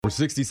We're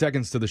 60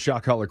 seconds to the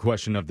shot collar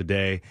question of the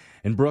day.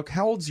 And Brooke,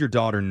 how old's your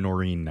daughter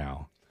Noreen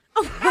now?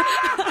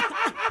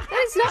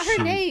 That is not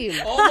her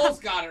name.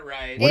 Almost got it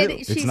right.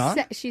 It's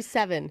not? She's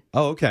 7.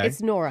 Oh, okay.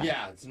 It's Nora.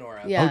 Yeah, it's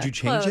Nora. Yeah. Oh, did you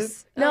change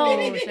Close. it?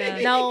 No,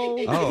 shit. no,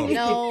 Oh.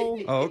 no.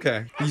 Oh,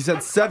 okay. You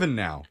said 7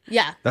 now.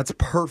 Yeah. That's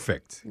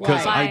perfect.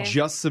 Because Why? I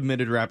just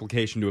submitted her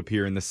application to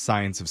appear in the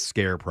Science of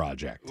Scare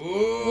project. Ooh,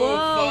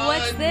 Whoa, fun.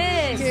 what's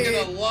this? She's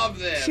gonna love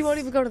this. She won't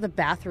even go to the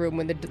bathroom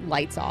when the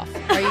light's off.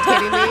 Are you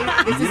kidding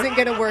me? This isn't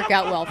going to work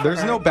out well for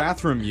There's her. no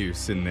bathroom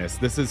use in this.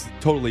 This is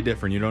totally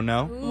different. You don't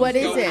know? What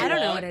is it? I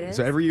don't know what it is.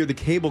 So every year the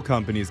cable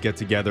companies get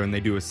together and they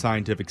do a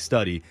scientific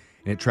study,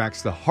 and it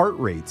tracks the heart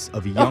rates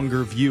of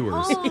younger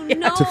viewers Oh,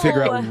 no. to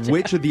figure out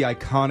which of the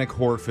iconic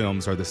horror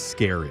films are the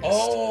scariest.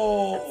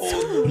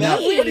 Oh,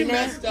 that's pretty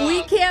messed up.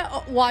 We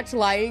can't watch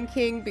Lion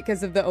King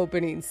because of the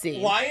opening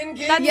scene. Lion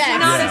King? That's Yes.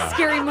 not Yeah. a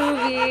scary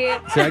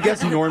movie. So I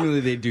guess normally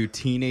they do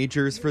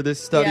teenagers for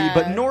this study, Yeah.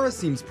 but Nora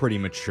seems pretty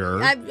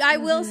mature. I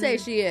will say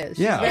she is.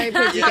 She's Yeah. very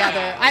put Yeah.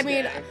 together. I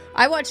mean, Okay.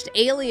 I watched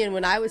Alien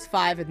when I was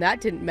 5, and that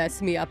didn't mess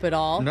me up at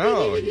all.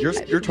 No,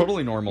 you're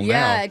totally normal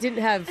Yeah, now. I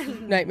didn't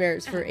have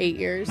nightmares for 8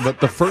 years. But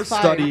the first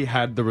Fine. study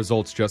had the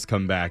results just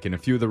come back, and a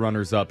few of the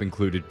runners-up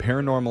included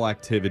Paranormal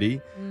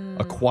Activity,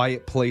 A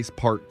Quiet Place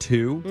Part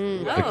 2,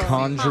 The Oh.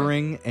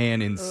 Conjuring,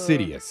 and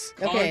Insidious.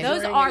 Okay.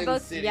 Those Conjuring are and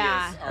both- Insidious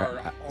yeah.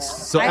 are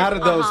So out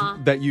of those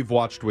that you've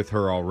watched with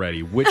her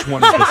already, which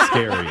one is the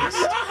scariest?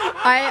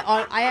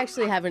 I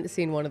actually haven't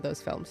seen one of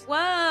those films.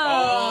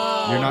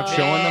 Whoa. You're not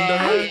showing them to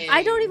her?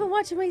 I don't even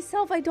watch it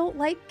myself. I don't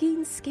like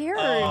getting scared.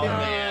 Oh,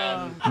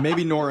 man.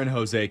 Maybe Nora and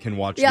Jose can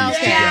watch Yeah, these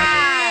okay. together.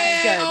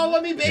 That's good. Oh,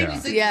 let me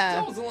babysit. Yeah.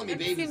 Still doesn't let me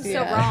babysit. Seems so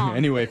Yeah. wrong.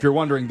 Anyway, if you're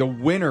wondering, the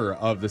winner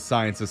of the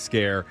Science of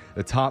Scare,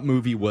 the top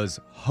movie was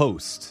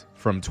Host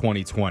from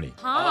 2020.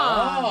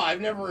 Huh. Oh,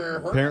 I've never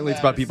heard Apparently, of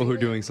it's that. about people who are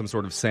Seen it. doing some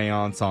sort of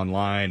seance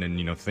online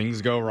and,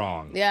 things go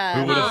wrong. Yeah.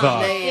 Who would have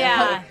thought?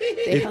 Yeah.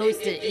 They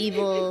host an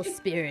evil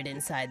spirit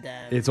inside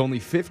them. It's only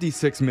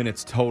 56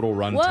 minutes total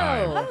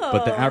runtime, Whoa.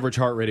 but the average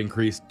heart rate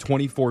increased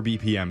 24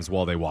 BPMs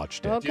while they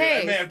watched it. Dude, I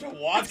Okay. may have to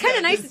watch It's kinda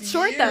that nice this it's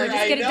short, year. though. Just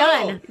I get it know.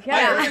 done. I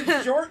Yeah. heard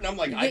it's short, and I'm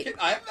like, I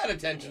have that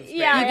attention span.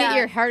 Yeah. You get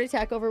your heart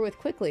attack over with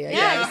quickly. I Yeah,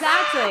 guess.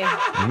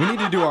 exactly. And we need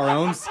to do our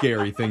own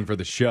scary thing for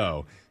the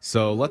show.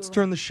 So let's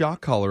turn the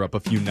shock collar up a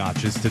few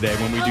notches today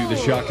when we do the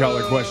shock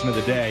collar question of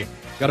the day.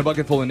 Got a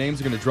bucket full of names.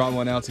 We're going to draw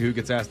one out to who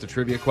gets asked a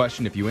trivia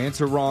question. If you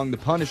answer wrong, the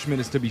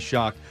punishment is to be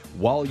shocked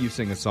while you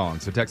sing a song.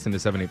 So text into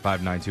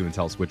 78592 and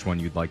tell us which one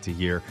you'd like to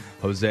hear.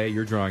 Jose,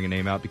 you're drawing a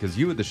name out because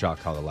you had the shock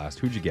collar last.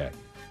 Who'd you get?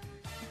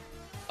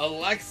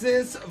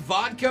 Alexis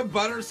Vodka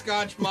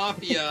Butterscotch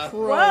Mafia.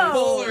 Whoa.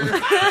 Fuller.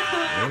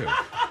 Ew.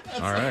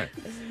 All right.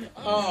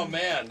 Oh,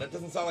 man. That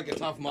doesn't sound like a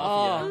tough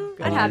mafia.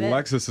 I'd have it.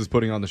 Alexis is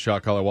putting on the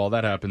shock collar. While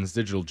that happens,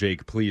 Digital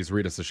Jake, please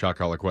read us the shock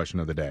collar question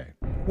of the day.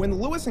 When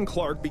Lewis and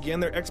Clark began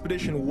their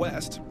expedition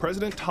west,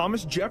 President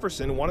Thomas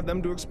Jefferson wanted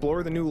them to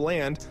explore the new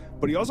land,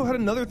 but he also had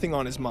another thing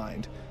on his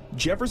mind.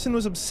 Jefferson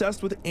was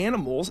obsessed with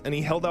animals, and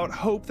he held out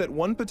hope that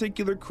one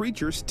particular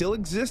creature still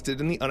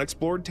existed in the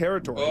unexplored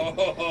territory.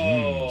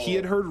 Oh. He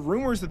had heard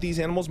rumors that these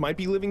animals might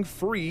be living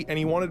free, and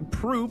he wanted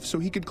proof so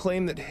he could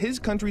claim that his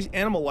country's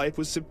animal life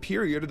was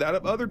superior to that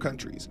of other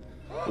countries.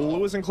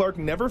 Lewis and Clark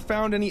never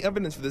found any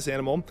evidence for this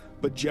animal,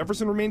 but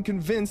Jefferson remained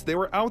convinced they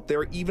were out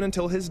there even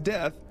until his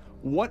death.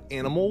 What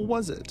animal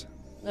was it?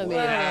 I mean,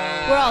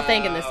 we're all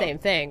thinking the same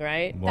thing,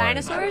 right?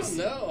 Dinosaurs?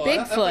 No.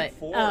 Bigfoot.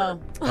 Oh.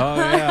 Oh,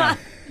 yeah.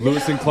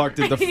 Lewis and Clark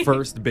did the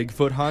first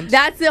Bigfoot hunt.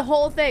 That's the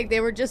whole thing. They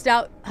were just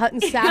out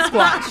hunting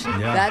Sasquatch.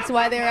 Yeah. That's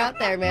why they're out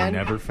there, man.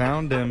 Never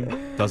found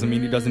him. Doesn't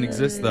mean he doesn't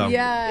exist, though.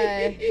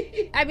 Yeah.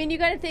 I mean, you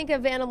got to think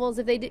of animals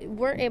if they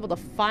weren't able to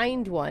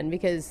find one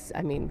because,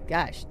 I mean,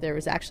 gosh, there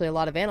was actually a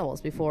lot of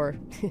animals before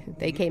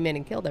they came in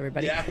and killed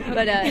everybody. Yeah.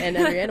 But and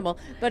every animal.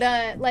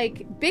 But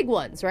like big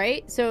ones,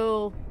 right?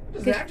 So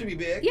Doesn't have to be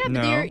big. yeah, but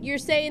No. you're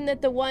saying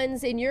that the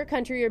ones in your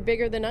country are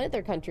bigger than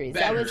other countries.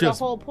 That Better. was Just-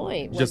 the whole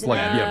point. Just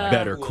wasn't like, it? yeah,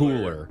 better,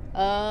 cooler.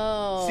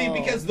 Oh. See,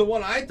 because the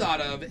one I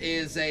thought of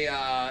is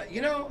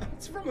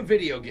it's from a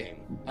video game.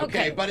 Okay,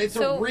 Okay, but it's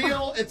so-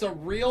 it's a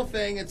real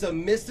thing. It's a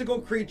mystical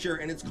creature,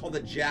 and it's called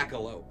a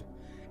jackalope.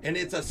 And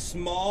it's a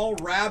small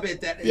rabbit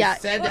that is Yeah.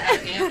 said to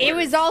have antlers. It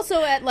was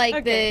also at like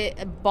Okay.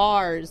 the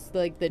bars,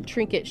 like the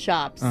trinket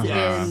shops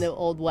Uh-huh. in the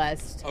Old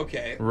West.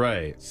 Okay.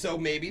 Right. So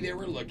maybe they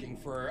were looking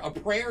for a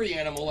prairie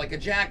animal like a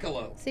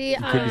jackalope. See,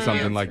 Could be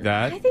something like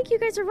that. I think you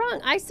guys are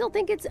wrong. I still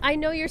think I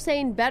know you're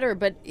saying better,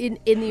 but in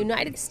the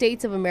United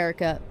States of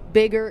America,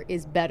 bigger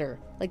is better.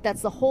 Like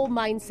that's the whole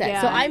mindset.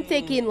 Yeah. So I'm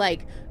thinking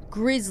like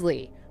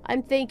grizzly.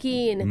 I'm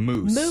thinking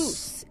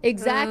Moose.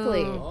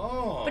 Exactly.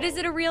 Oh. But is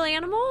it a real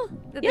animal?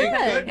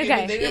 Yeah. Could be,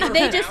 Okay. but they Yeah, never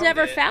they just found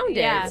never it. found it.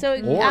 Yeah. So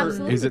it Or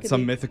absolutely is it could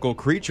some be. mythical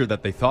creature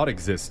that they thought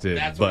existed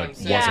That's what but I'm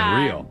wasn't saying.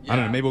 Yeah. real? I don't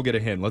Yeah. know. Maybe we'll get a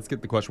hint. Let's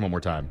get the question one more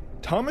time.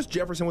 Thomas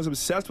Jefferson was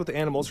obsessed with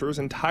animals for his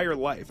entire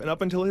life, and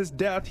up until his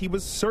death, he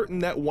was certain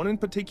that one in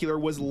particular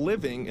was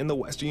living in the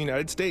western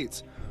United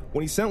States.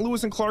 When he sent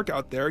Lewis and Clark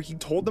out there, he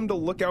told them to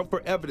look out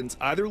for evidence,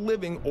 either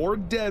living or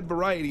dead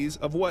varieties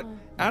of what,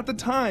 at the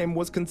time,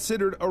 was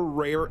considered a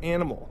rare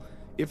animal.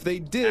 If they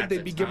did,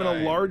 they'd be given a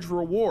large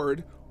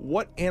reward.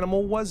 What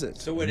animal was it?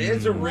 So it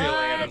is a real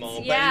animal,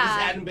 but it Yeah. just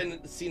hadn't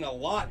been seen a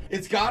lot.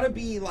 It's got to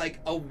be like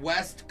a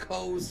West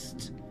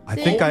Coast. I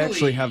think I only-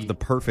 actually have the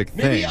perfect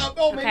Maybe, thing.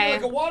 maybe Okay.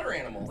 like a water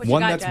animal. What you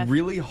One got, that's Jeff?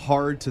 really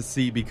hard to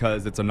see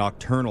because it's a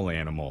nocturnal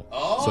animal.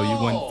 So you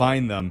wouldn't Oh.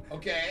 find them.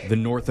 Okay. The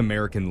North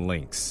American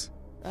lynx.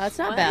 That's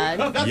not What?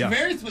 bad. That's Yeah.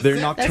 very specific. They're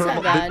nocturnal.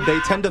 That's not bad. They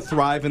tend to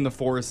thrive in the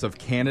forests of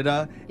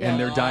Canada, Yeah. and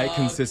their diet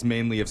consists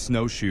mainly of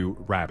snowshoe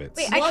rabbits.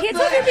 Wait, I What can't the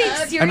tell if you're being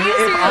heck? serious I mean, or if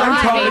you're I'm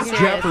not Thomas being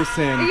serious.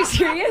 Jefferson, Are you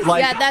serious?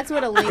 like, Yeah, that's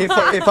what a lynx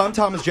if I'm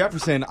Thomas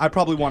Jefferson, I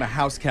probably want a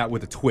house cat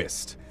with a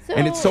twist.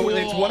 And it's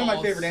one of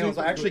my favorite animals.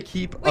 I actually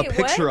keep Wait, a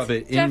picture what? of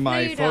it Jeff, in no, my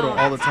you photo don't.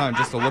 all the time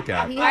just to look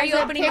at. He Why are has you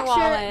a opening your picture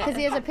wallet? because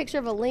he has a picture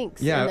of a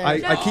lynx. Yeah, in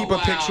there. I keep a wow.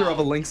 picture of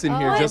a lynx in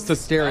here Oh, just to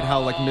stare at how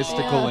like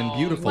mystical and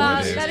beautiful Wow,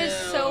 it is. that is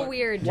so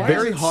weird. Why Jeff.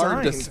 Very is it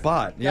hard to signed?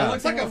 spot. That Yeah.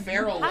 looks like a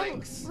feral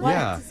lynx. What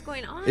Yeah. is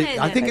going on?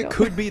 I think it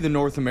could be the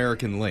North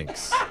American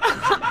lynx.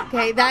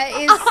 Okay,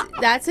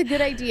 that's a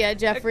good idea,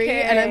 Jeffrey,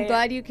 and I'm Okay.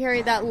 glad you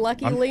carried that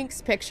lucky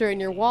lynx picture in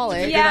your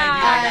wallet.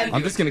 Yeah.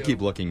 I'm just gonna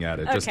keep looking at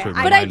it just to Okay.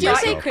 remind But I do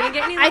myself. think- couldn't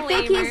get any I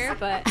think lamer, he's-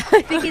 but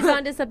I think he's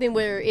onto something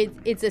where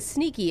it's a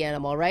sneaky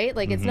animal, right?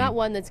 Like it's not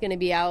one that's going to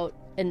be out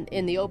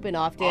in the open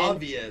often.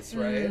 Obvious,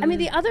 right? I mean,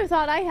 the other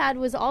thought I had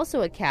was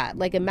also a cat,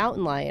 like a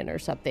mountain lion or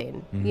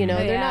something. You know,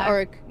 they're not, Yeah.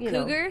 or you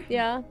know, Cougar?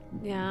 yeah.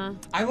 yeah.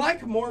 I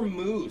like more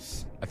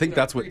moose. I think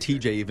that's what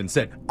TJ even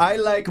said. I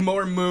like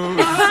more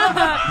moose.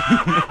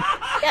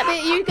 Yeah,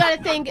 but you got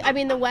to think. I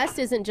mean, the West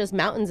isn't just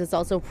mountains; it's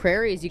also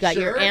prairies. You got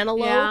your Sure.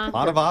 antelope. Yeah. A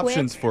lot of they're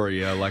options quick. for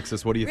you,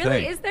 Alexis. What do you Really?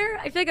 think? Is there?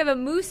 I feel like I have a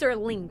moose or a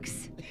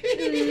lynx.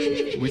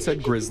 We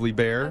said grizzly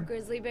bear.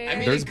 Grizzly bear. I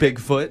mean, There's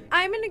Bigfoot.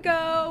 I'm gonna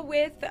go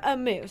with a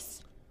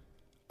moose.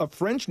 A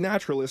French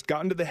naturalist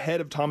got into the head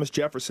of Thomas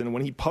Jefferson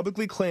when he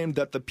publicly claimed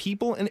that the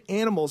people and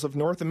animals of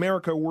North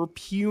America were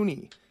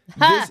puny.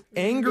 This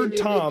angered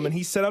Tom, and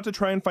he set out to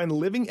try and find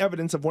living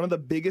evidence of one of the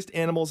biggest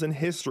animals in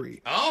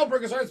history. Oh,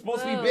 Brachiosaurus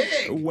supposed to be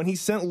big. When he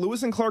sent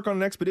Lewis and Clark on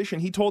an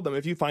expedition, he told them,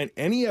 if you find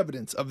any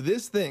evidence of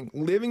this thing,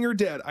 living or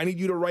dead, I need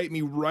you to write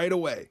me right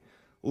away.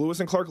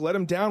 Lewis and Clark let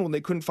him down when they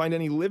couldn't find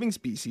any living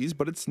species,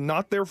 but it's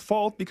not their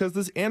fault because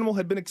this animal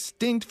had been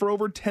extinct for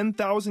over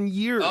 10,000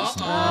 years.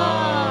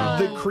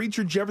 The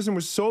creature Jefferson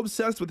was so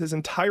obsessed with his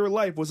entire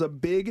life was a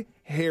big,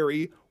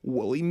 hairy,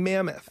 woolly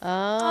mammoth. Oh,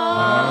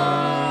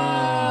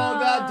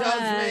 that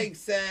does make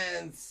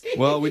sense.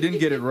 Well, we didn't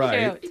get it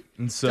right. Cute.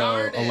 And so,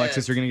 Darn it.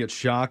 Alexis, you're going to get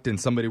shocked, and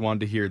somebody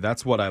wanted to hear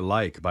That's What I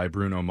Like by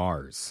Bruno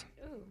Mars.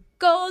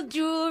 Gold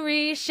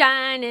jewelry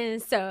shining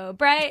so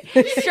bright.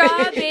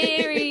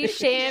 Strawberry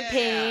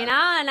champagne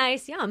on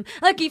ice, yum.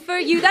 Lucky for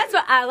you, that's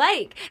what I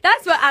like.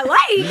 That's what I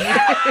like.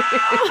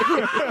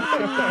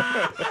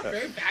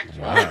 Very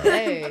factual.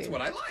 Hey. That's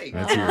what I like.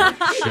 That's your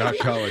shock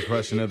collar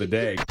question of the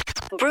day.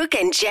 Brooke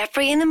and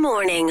Jeffrey in the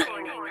morning.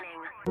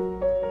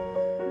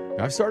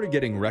 I've started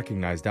getting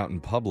recognized out in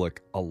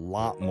public a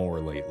lot more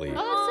lately.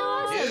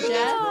 Oh, that's Dude, so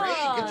awesome,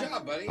 Jeff. that's great. Good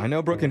job, buddy. I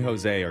know Brooke and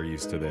Jose are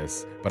used to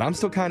this, but I'm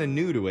still kind of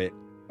new to it,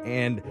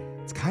 and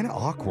it's kind of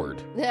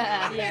awkward.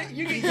 Yeah.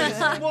 You get used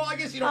to it. Well, I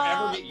guess you don't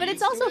ever get used But it's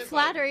to also it,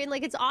 flattering.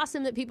 Like, it's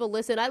awesome that people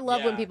listen. I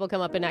love when Yeah. people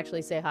come up and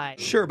actually say hi.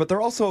 Sure, but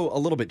they're also a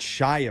little bit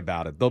shy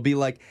about it. They'll be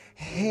like,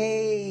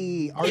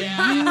 hey, are you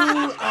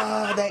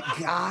that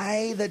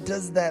guy that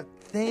does that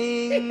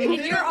thing? And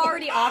you're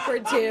already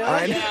awkward too.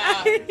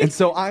 And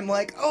so I'm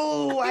like,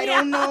 oh, I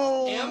don't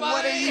know. Am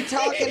What I? are you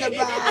talking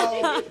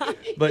about?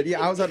 But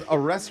yeah, I was at a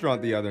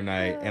restaurant the other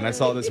night, and I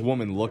saw this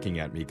woman looking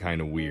at me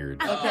kind of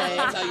weird. Okay.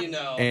 That's how you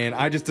know. And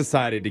I just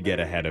decided to get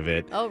ahead of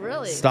it. Oh,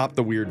 really? Stop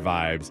the weird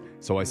vibes.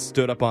 So I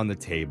stood up on the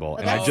table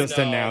and I Oh, just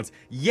no. announced,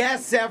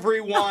 yes,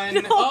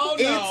 everyone, Oh, no.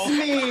 it's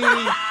me.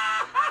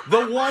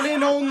 The one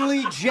and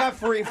only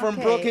Jeffrey from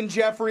Okay. Brooke and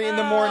Jeffrey in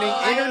the Morning,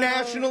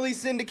 internationally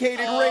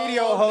syndicated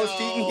radio host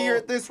no. eating here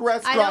at this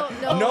restaurant.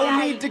 don't know No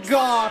that. need to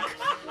gawk.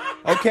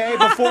 Okay,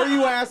 before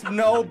you ask,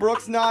 no,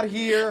 Brooke's not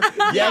here.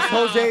 Yes,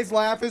 Jose's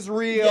laugh is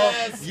real.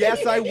 Yes.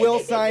 Yes, I will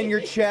sign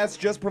your chest.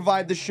 Just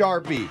provide the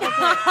Sharpie.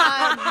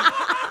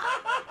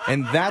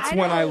 And that's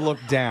when I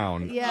looked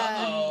down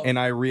Yeah. and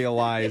I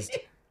realized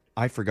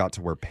I forgot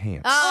to wear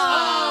pants.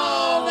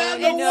 Oh, man,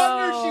 no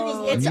wonder she was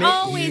looking. It's May-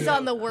 always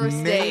on the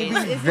worst days.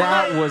 Maybe Isn't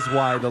that it? was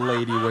why the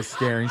lady was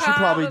staring. She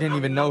probably didn't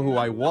even know who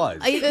I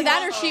was. Either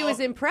that or she was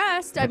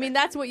impressed. I mean,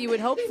 that's what you would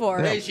hope for.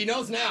 Hey, she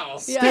knows now.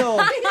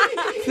 Still,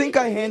 think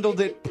I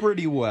handled it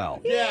pretty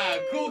well. Yeah,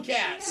 cool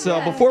cat.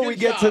 So before Good we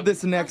get to job.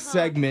 this next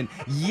segment,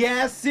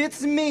 yes,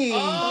 it's me.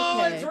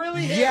 Oh, Okay. it's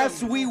really him.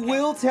 Yes, we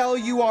will tell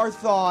you our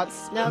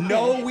thoughts. Okay.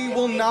 No, we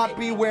will not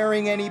be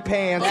wearing any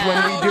pants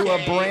when we do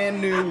a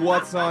brand new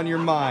What's on Your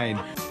Mind.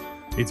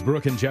 It's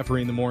Brooke and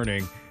Jeffrey in the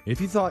Morning.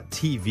 If you thought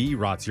TV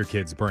rots your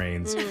kids'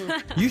 brains,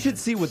 you should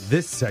see what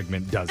this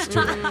segment does to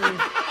it.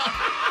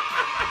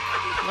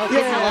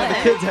 Yeah,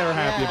 the kids are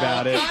happy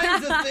about it.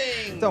 Kinds of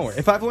things. Don't worry.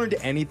 If I've learned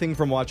anything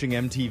from watching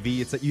MTV,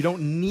 it's that you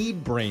don't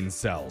need brain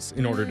cells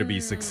in order to be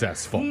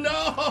successful.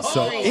 No.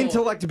 So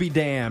intellect be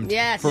damned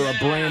Yes. for a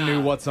brand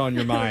new What's on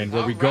Your Mind,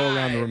 where we go All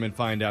around the right. room and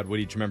find out what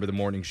each member of the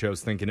morning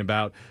show's thinking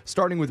about.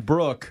 Starting with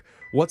Brooke,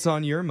 what's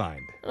on your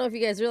mind? I don't know if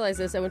you guys realize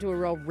this. I went to a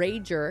real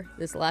rager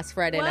this last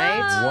Friday Whoa. night.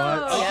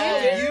 What? Oh,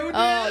 Yeah. you did?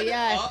 Oh,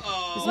 yeah.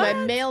 Uh-oh. This is my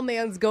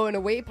mailman's going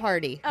away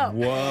party. Oh,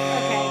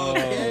 Whoa.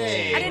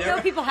 Okay. I didn't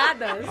know people had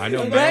those. I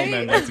know Right?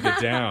 mailmen like to get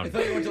I down.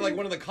 thought you went to like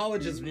one of the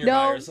colleges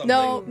nearby or something.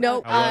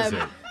 No. How was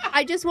it?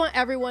 I just want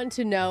everyone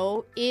to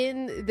know,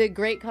 in the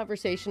great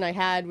conversation I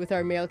had with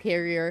our mail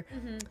carrier,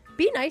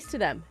 be nice to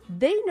them.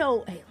 They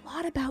know a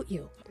lot about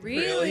you.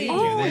 Really?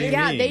 Oh, they?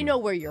 yeah. mean? They know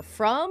where you're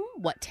from,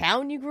 what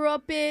town you grew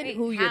up in, Wait,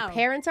 who your how?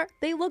 parents are.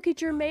 They look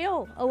at your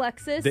mail,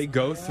 Alexis. They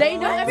go through. They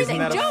know everything.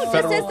 Isn't that a Joe, just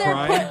federal as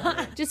they're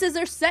crime? just as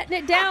they're setting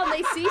it down,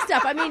 they see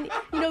stuff. I mean,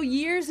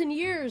 years and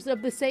years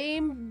of the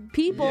same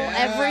people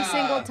every Yeah.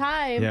 single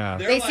time. Yeah.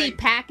 They're They see like-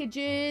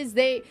 packages.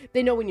 They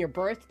know when your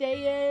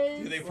birthday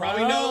is. They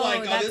probably know, like,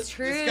 Whoa, oh, that's this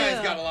true.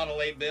 guy's got a lot of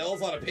late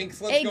bills, a lot of pink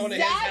slips going to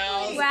his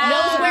house. Exactly. Wow.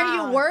 Knows where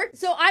you work.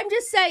 So I'm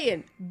just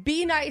saying,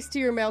 be nice to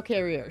your mail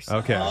carriers.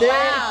 Okay.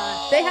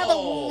 They have a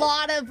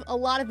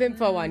lot of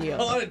info on you. A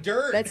lot of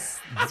dirt. That's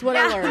what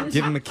I learned.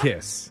 Give him a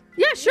kiss.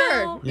 Yeah,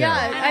 sure. No.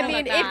 Yeah, Yeah. I I don't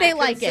mean, know if about they that.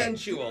 like it.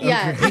 Consensual.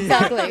 Yeah,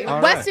 exactly. All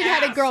right. Weston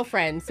had a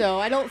girlfriend, so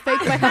I don't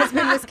think my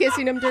husband was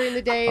kissing him during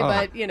the day,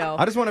 but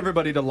I just want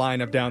everybody to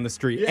line up down the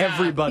street. Yeah.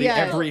 Everybody, Yeah.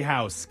 every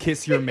house,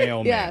 kiss your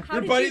mailman. Yeah. How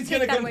Your did buddy's you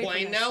gonna take that away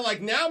complain from us? now.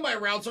 Like, now my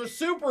routes are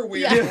super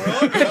weird, Yeah.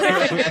 Brooke. What the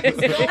heck is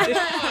going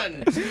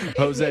on?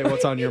 Jose,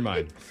 what's on your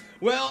mind?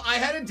 Well, I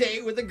had a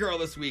date with a girl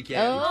this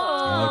weekend.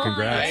 Oh,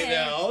 congrats. I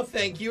know,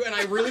 thank you. And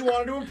I really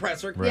wanted to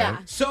impress her. Right. Yeah.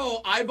 So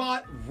I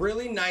bought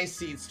really nice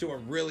seats to a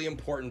really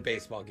important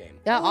baseball game.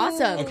 Yeah,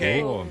 awesome.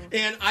 Okay. Cool.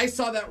 And I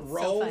saw that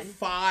row fun.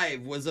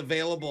 5 was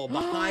available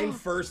behind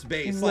first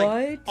base. What?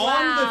 Like on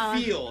Wow.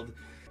 the field.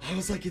 I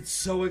was like, it's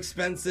so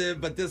expensive,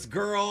 but this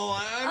girl,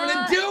 I'm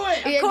gonna do it.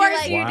 Yeah, Of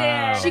course you're you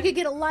Wow. did. She could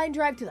get a line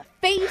drive to the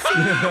face.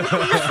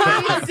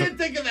 I did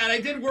think of that. I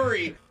did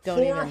worry. Don't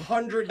even.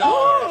 $400.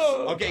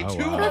 Okay, Oh,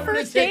 wow. $200 For a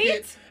first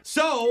ticket. date?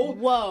 So,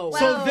 Whoa.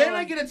 So Whoa. then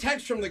I get a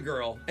text from the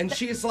girl, and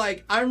she's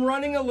like, I'm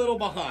running a little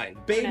behind.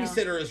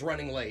 Babysitter is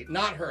running late,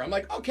 not her. I'm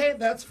like, okay,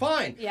 that's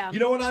fine. Yeah. You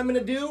know what I'm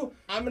going to do?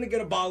 I'm going to get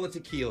a bottle of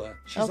tequila.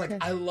 She's Okay.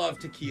 like, I love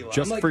tequila.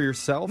 Just I'm like, for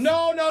yourself?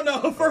 No,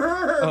 for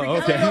her. Oh,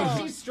 because okay. I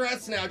know she's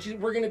stressed now.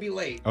 We're going to be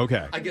late.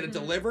 Okay. I get it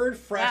delivered,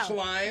 fresh Wow.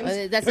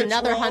 limes. That's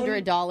another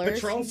Patron, $100.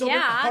 Patron Silver,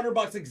 Yeah.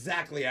 $100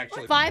 exactly,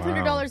 actually.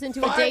 $500 into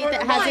a date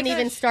that $500. hasn't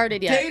even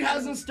started yet. Date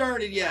hasn't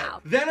started yet.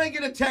 Wow. Then I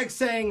get a text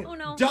saying, Oh,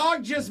 no.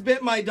 dog just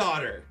bit my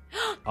daughter.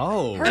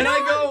 Oh. Her And I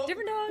dog? go,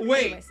 Different dog?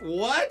 wait, Anyways.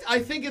 what? I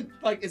think it,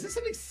 like, is this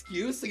an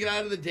excuse to get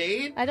out of the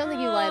date? I don't think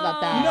you lie about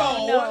that.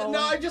 No, no.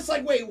 I'm just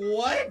like, wait,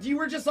 what? You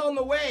were just on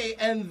the way.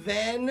 And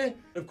then,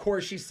 of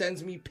course, she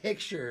sends me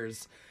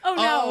pictures Oh,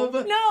 no.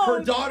 of No.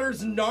 her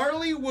daughter's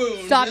gnarly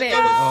wound. Stop that it. was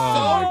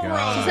Oh, so my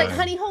God. She's rough. like,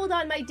 honey, hold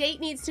on. My date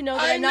needs to know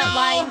that I I'm not know.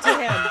 lying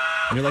to him.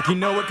 And you're like, you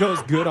know what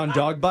goes good on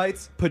dog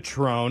bites?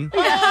 Patron.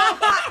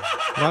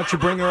 Why don't you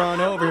bring her on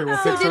over here? We'll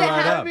fix her did it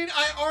right have- up. I mean,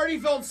 I already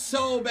felt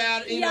so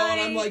bad, you know,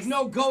 and I'm like, Yikes.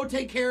 no, go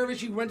take care of it.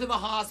 She went to the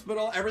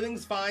hospital.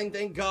 Everything's fine,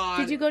 thank God.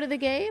 Did you go to the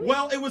game?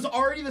 Well, it was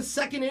already the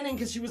second inning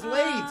because she was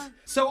late.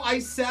 So I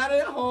sat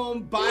at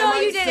home by No,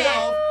 you didn't.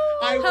 myself.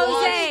 I Jose.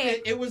 watched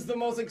it. It was the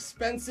most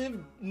expensive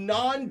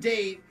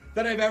non-date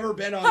that I've ever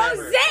been on Jose,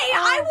 ever.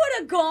 I would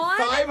have gone.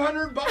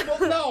 $500.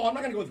 Well, no, I'm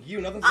not gonna go with you.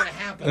 Nothing's gonna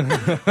happen.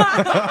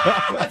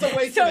 That's a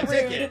waste So of a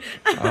ticket.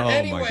 Oh,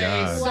 Anyway, my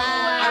God. so Wow.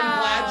 I'm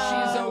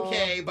glad she's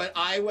okay. But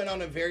I went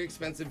on a very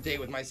expensive date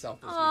with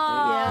myself this weekend.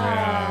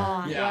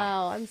 Yeah. Yeah.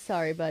 Wow. I'm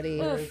sorry, buddy.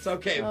 It's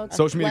okay.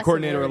 Social media Lesson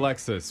coordinator learned.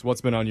 Alexis,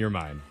 what's been on your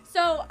mind?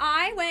 So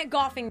I went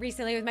golfing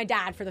recently with my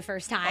dad for the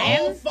first time.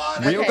 Oh,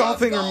 fun. Real I love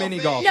golfing or mini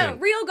golfing? No,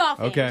 real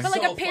golfing. Okay. But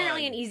like So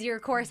apparently fun. an easier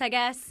course, I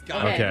guess.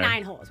 Got it. Okay.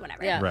 9 holes,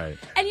 whatever. Yeah. Right.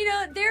 And you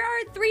know, there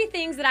are 3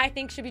 things that I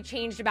think should be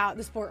changed about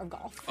the sport of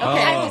golf. Okay.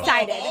 I've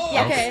decided. Oh,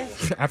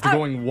 Yes. Okay. After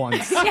going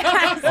once.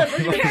 Yes. There are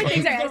things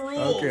Change I- the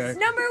rules. Okay.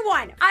 Number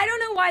 1, I don't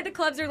know why the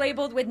clubs are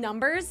labeled with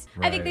numbers. I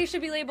Right. think they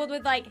should be labeled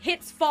with like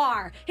hits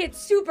far, hits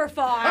super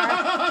far,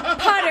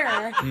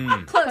 putter,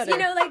 close. Putter. You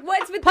know, like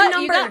what's with the Putt,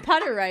 number? you got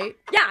putter right.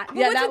 Yeah, but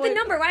Yeah, what's that with the would-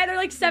 number? Why are there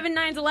like 7,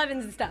 9s,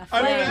 11s and stuff?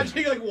 I'm Like-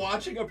 imagining like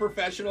watching a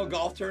professional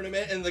golf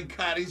tournament and the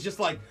caddy's just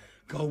like,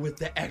 go with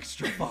the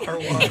extra far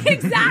one.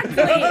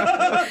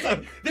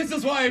 Exactly. This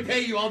is why I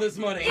pay you all this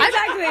money.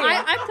 Exactly.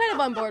 I'm kind of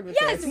on board with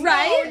Yes, this.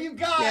 right? Oh, you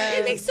guys.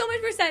 It makes so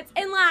much more sense.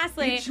 And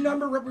lastly, Each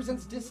number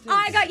represents distance.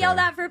 I got yelled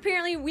at for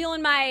apparently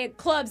wheeling my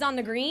clubs on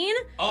the green.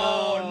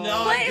 Oh,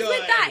 no. What is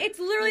with that? It's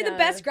literally the Yeah.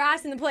 best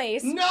grass in the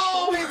place.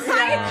 No, it's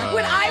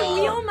When I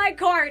wheel my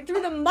cart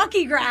through the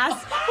mucky grass,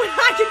 when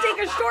I could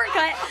take a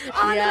shortcut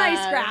on the nice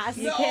Yeah. grass.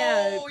 You No,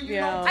 can't. you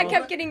yeah. don't. I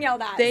kept getting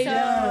yelled at. They,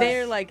 so.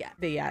 they're like,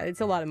 it's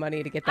a lot of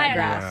money to get that I know.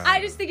 grass.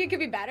 I just think it could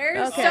be better.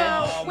 Okay. So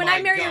Oh when my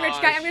I marry a rich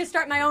guy, I'm going to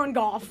start my own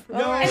golf.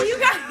 No. And you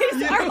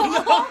guys are all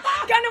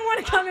going to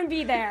want to come and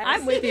be there.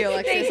 I'm with you,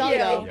 Alexis. Thank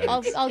I'll you.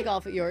 go. I'll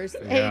golf at yours.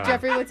 Hey, Yeah.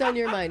 Jeffrey, what's on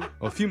your mind?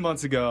 Well, a few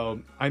months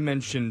ago, I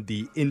mentioned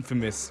the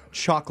infamous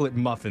chocolate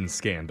muffin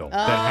scandal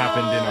that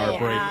happened in our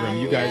break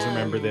room. You guys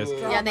remember this?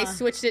 Yeah, they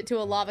switched it to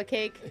a lava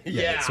cake.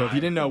 Yeah. So if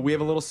you didn't know, we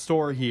have a little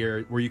store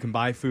here where you can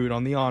buy food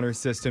on the honor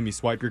system. You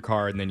swipe your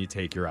card and then you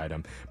take your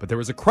item. But there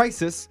was a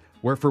crisis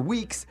where for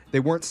weeks they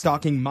weren't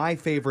stocking my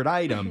favorite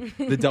item,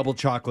 the double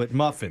chocolate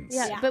muffins.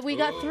 Yeah, but we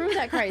got through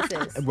that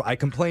crisis. I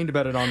complained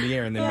about it on the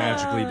air and then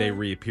magically they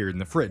reappeared in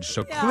the fridge.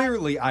 So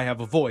clearly I have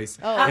a voice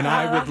and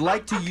I would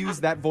like to use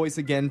that voice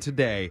again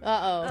today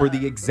for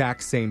the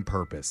exact same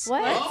purpose.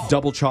 What?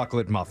 Double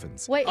chocolate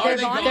muffins. Wait, Are they're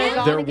they gone. gone? They're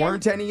gone There again?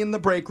 weren't any in the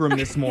break room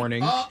this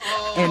morning,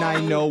 and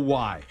I know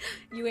why.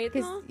 You ate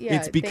them all? Yeah,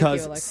 It's thank you,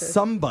 because Alexis.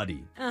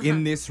 somebody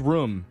in this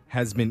room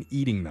has been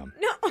eating them.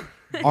 No.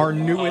 Our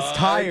newest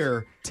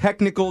hire,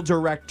 technical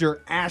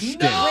director Ashton.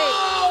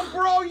 No,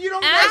 bro, you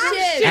don't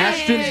Ashton!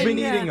 Ashton's been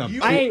eating them.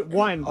 I ate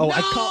one. Oh,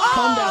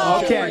 Calm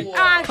down. Okay. Jeffrey.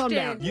 Ashton, Calm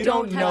down. You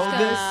don't know touch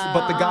this, them.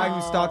 but the guy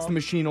who stocks the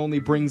machine only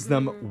brings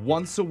them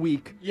once a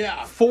week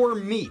Yeah. for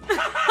me.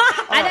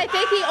 And I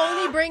think he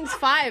only brings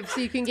 5,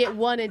 so you can get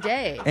 1 a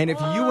day. And if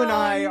you and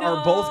I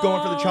are both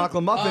going for the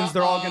chocolate muffins,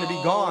 they're all going to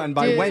be gone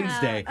by Dude.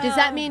 Wednesday. Does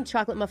that mean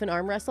chocolate muffin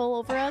arm wrestle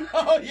over on?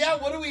 Oh, yeah,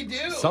 what do we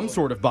do? Some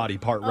sort of body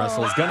part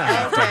wrestle is going to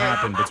have to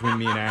happen between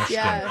me and Ashton.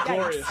 Yeah.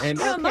 Glorious. And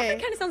Oh, Okay. muffin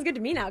kind of sounds good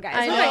to me now, guys.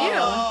 I What about you?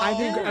 Oh. I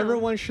think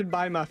everyone should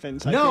buy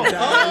muffins. I No. think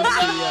that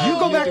is the, you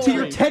go back to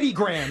your trend. Teddy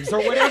Grahams or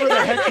whatever the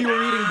heck you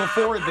were eating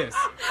before this.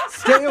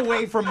 Stay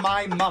away from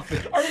my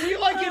muffins. Are we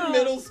like in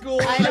middle school?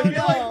 I don't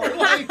feel like know. we're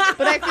like,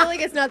 But I feel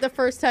like it's not the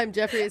first time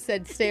Jeffrey has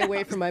said, stay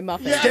away from my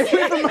muffins. Stay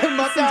away from my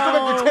muffins. Go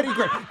back to Teddy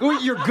Graham. Go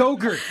eat your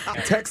Go-Gurt.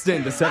 Text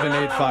in to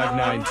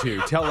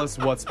 78592. Tell us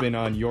what's been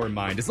on your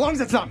mind. As long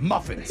as it's not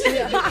muffins.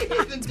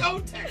 then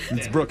don't text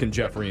It's it. Brooke and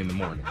Jeffrey in the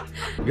morning.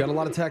 We got a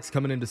lot of texts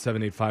coming into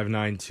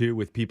 78592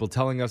 with people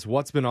telling us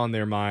what's been on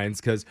their minds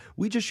because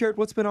we just shared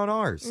what's been on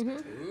ours.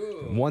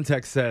 One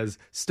text says,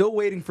 still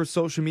waiting for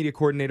social media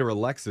coordinator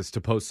Alexis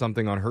to post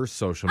something on her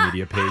social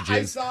media pages.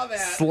 I saw that.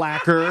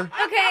 Slacker.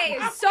 Okay,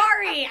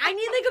 sorry. I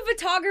need like a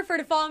photographer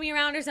to follow me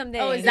around or something.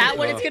 Oh, is that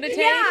what it's going to take?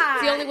 Yeah.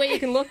 It's the only way you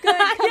can look good?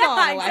 Come Yeah,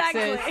 on, Alexis.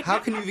 exactly. How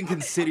can you even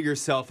consider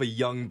yourself a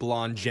young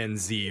blonde Gen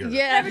Zer?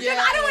 Yeah. Jeff,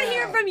 I don't want to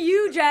hear it from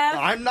you, Jeff.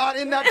 I'm not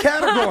in that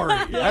category.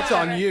 That's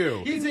on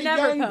you. He's a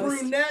Never young post.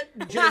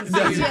 brunette Gen Z.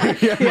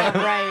 Yeah,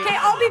 right. Okay,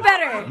 I'll be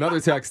better. Another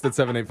text at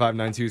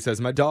 78592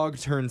 says, my dog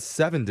turned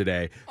 7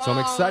 today, so I'm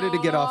excited to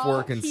get off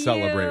work and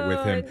celebrate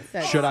with him.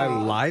 That's Should I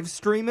live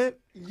stream it?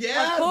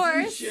 Yes, Of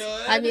course. you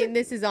should. I mean,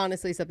 this is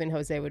honestly something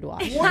Jose would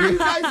watch. what are you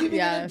guys even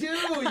Yeah. gonna do?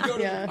 You go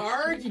to Yeah. the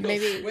park? You go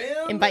Maybe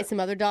swim? invite some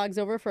other dogs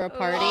over for a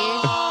party.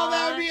 Oh,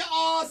 that would be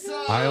awesome.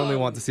 I only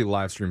want to see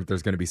live stream if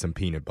there's going to be some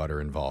peanut butter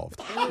involved.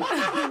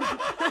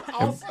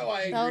 Also,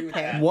 I agree with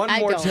Okay. that. One I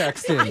more don't.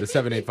 text in to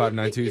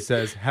 78592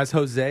 says, has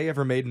Jose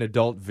ever made an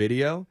adult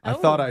video? I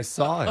thought I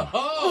saw him.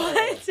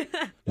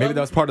 Maybe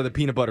that was part of the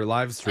peanut butter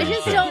live stream.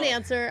 Just thing. don't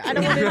answer. I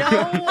don't want to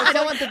know. I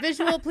don't want the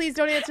visual. Please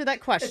don't answer that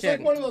It's like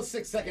question. one of those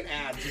 6-second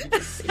ads. You can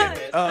just skip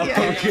it. Oh,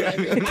 okay.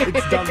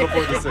 It's done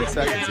before the 6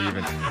 seconds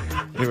even.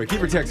 Anyway, keep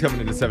your text coming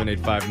into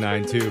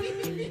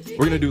 78592.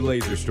 We're going to do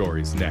laser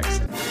stories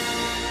next.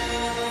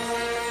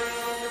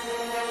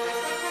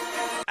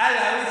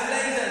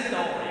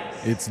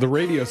 It's the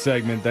radio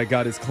segment that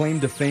got his claim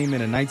to fame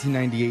in a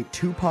 1998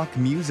 Tupac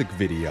music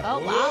video. Oh,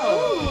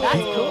 wow. That's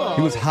cool.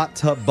 He was Hot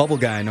Tub Bubble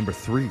Guy number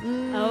 3.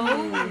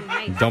 Oh,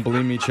 nice. Don't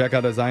believe me? Check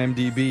out his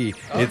IMDb.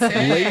 It's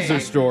Laser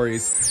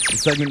Stories, the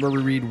segment where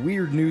we read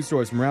weird news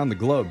stories from around the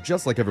globe,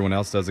 just like everyone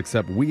else does,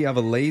 except we have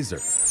a laser.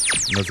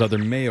 And those other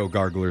Mayo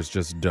garglers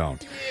just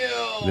don't.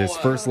 This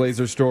first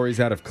laser story is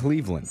out of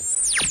Cleveland.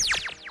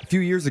 A few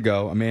years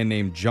ago, a man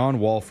named John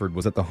Walford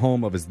was at the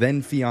home of his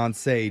then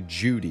fiancée,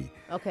 Judy.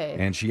 Okay.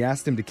 And she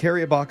asked him to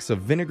carry a box of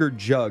vinegar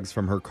jugs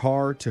from her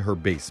car to her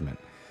basement.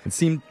 It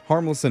seemed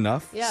harmless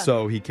enough, Yeah.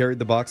 so he carried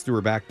the box through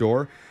her back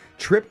door,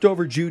 tripped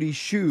over Judy's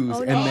shoes,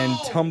 and then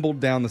tumbled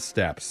down the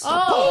steps.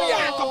 Oh.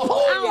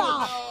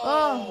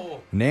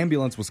 An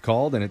ambulance was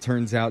called, and it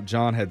turns out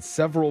John had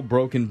several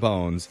broken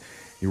bones.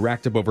 He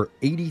racked up over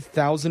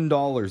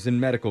 $80,000 in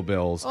medical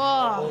bills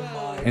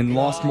and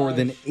lost more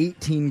than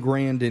 18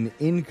 grand in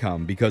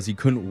income because he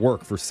couldn't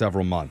work for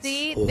several months.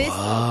 See,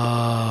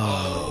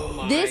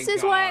 this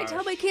is why I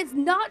tell my kids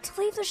not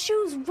to leave the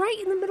shoes right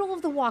in the middle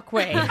of the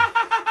walkway.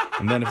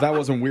 And then if that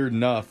wasn't weird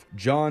enough,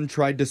 John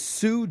tried to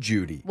sue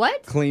Judy.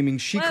 What? Claiming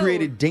she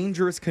created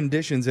dangerous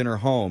conditions in her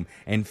home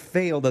and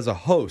failed as a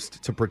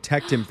host to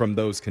protect him from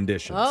those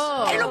conditions.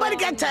 Ain't nobody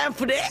got time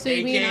for that. So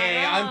you mean,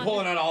 AKA, I'm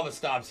pulling out all the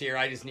stops here.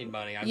 I just need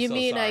money. I'm you so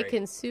mean I sorry.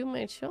 can sue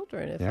my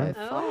children if Yeah. I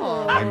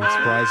fall? I'm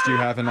surprised you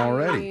haven't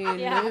already.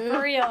 Yeah,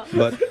 for real.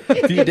 But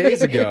a few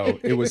days ago,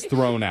 it was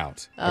thrown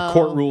out. A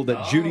court ruled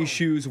that Judy's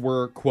shoes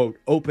were, quote,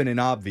 open and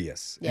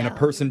obvious, and a Yeah.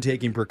 person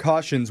taking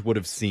precautions would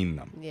have seen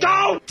them.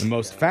 Yeah. The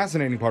most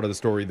fascinating part of the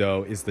story,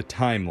 though, is the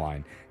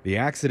timeline. The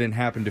accident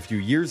happened a few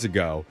years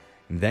ago,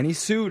 Then he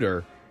sued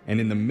her, and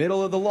in the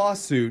middle of the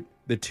lawsuit,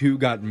 the two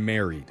got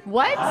married.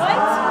 What?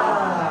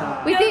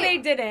 No, they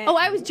didn't. Oh,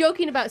 I was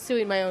joking about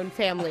suing my own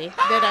family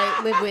that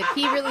I live with.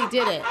 He really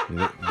did it.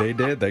 They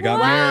did. They got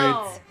Wow.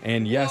 married.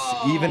 And yes,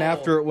 even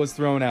after it was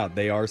thrown out,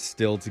 they are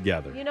still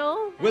together. You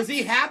know? Was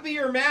he happy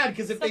or mad?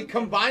 Because if they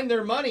combine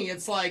their money,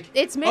 it's like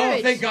It's Oh,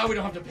 marriage. thank God we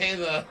don't have to pay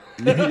the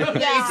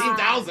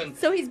 $18,000.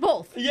 So he's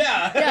both.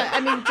 Yeah. Yeah, I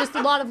mean, just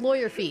a lot of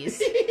lawyer fees.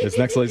 This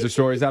next laser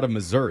story is out of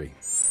Missouri.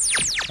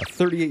 A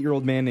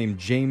 38-year-old man named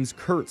James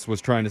Kurtz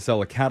was trying to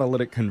sell a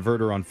catalytic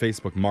converter on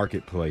Facebook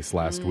Marketplace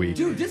last week.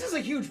 Dude, this is a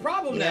huge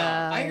problem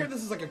Yeah. now. I hear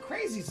this is like a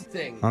crazy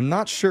thing. I'm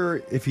not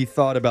sure if he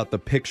thought about the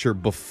picture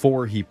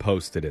before he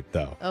posted it,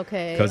 though.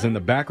 Okay. Because in the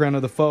background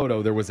of the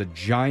photo, there was a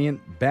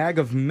giant bag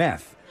of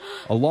meth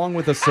along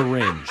with a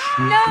syringe.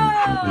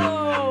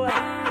 No,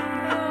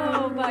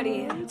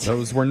 buddy.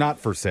 Those were not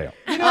for sale.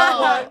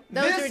 Oh,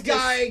 those are This just-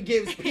 guy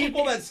gives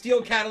people that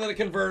steal catalytic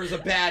converters a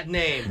bad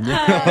name.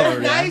 Oh,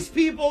 Nice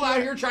people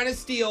out here trying to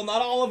steal.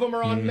 Not all of them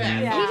are on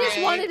meth. Yeah. He just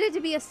okay? wanted it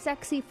to be a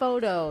sexy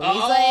photo.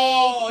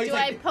 Oh, He's he's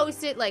like, like- do I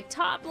post it like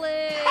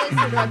topless?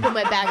 Or do I put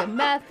my bag of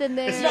meth in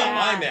there? It's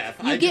not my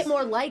meth. You I get just-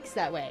 more likes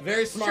that way.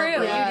 Very smart, True,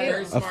 Brad. you do.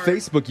 Very A smart.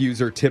 Facebook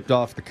user tipped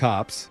off the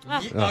cops.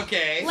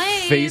 Okay.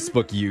 Lame.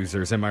 Facebook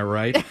users, am I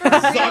right?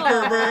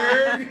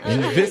 Zuckerberg.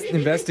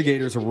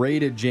 Investigators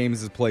raided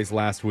James's place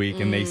last week,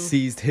 and they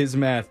seized his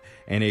meth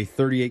and a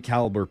 .38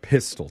 caliber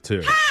pistol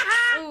too.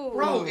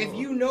 Bro, if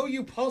you know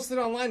you posted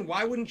online,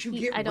 why wouldn't you I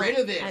get don't- rid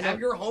of it? I Have don't-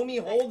 your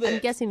homie hold it. I'm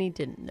guessing he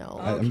didn't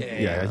know.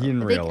 Okay. Yeah, he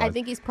didn't I realize.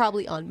 think he's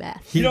probably on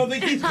meth. You don't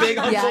think he's big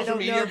on Yeah, I social don't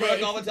media, know Brooke,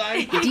 that- all the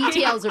time?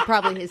 Details are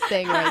probably his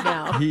thing right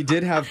now. He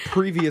did have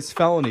previous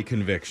felony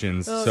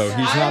convictions, so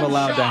he's God. not I'm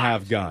allowed to shocked.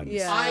 have guns.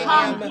 Yeah.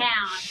 I am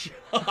shocked.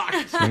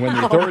 And when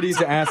the authorities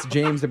asked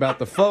James about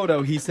the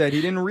photo, he said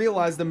he didn't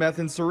realize the meth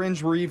and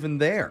syringe were even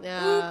there.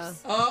 Yeah.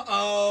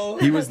 Uh-oh.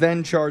 He was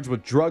then charged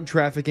with drug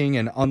trafficking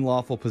and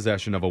unlawful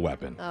possession of a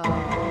weapon.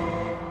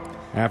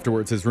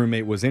 Afterwards, his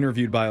roommate was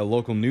interviewed by a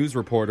local news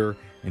reporter,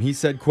 and he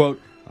said, quote,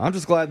 "I'm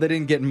just glad they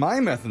didn't get my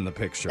meth in the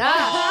picture.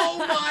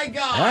 Oh, my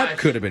God. That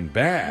could have been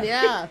bad."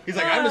 Yeah. He's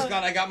like, I'm just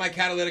glad I got my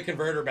catalytic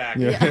converter back.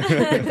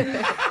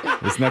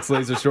 This next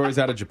laser story is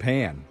out of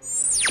Japan.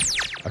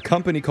 A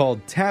company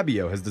called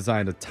Tabio has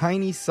designed a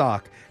tiny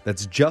sock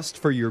that's just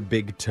for your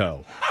big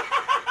toe.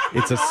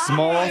 It's a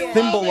small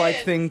thimble-like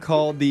thing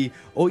called the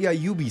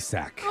Oyayubi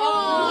sack.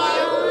 Oh,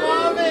 I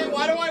love it.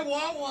 Why do I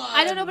want one?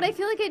 I don't know, but I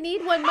feel like I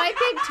need one. My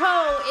big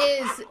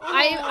toe is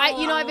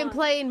I've been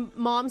playing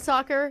mom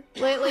soccer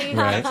lately.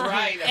 Right. That's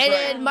right. That's And right.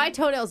 then my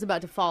toenail's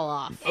about to fall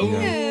off. Ooh,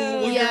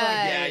 Yeah.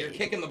 yeah, you're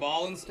kicking the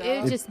ball and stuff.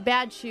 It's just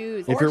bad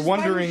shoes. If you're just buy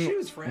new wondering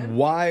shoes, friend.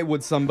 why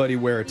would somebody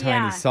wear a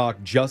tiny Yeah. sock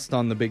just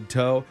on the big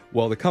toe,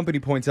 well, the company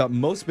points out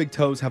most big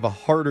toes have a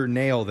harder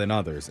nail than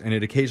others, and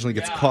it occasionally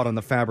gets Yeah. caught on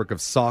the fabric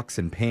of socks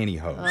and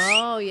pantyhose.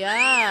 Oh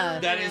yeah.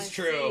 That is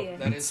true.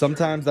 That is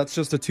Sometimes that's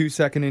just a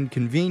 2-second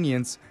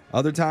inconvenience.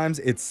 Other times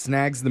it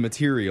snags the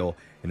material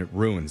and it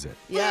ruins it.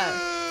 Yeah.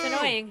 It's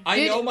annoying. I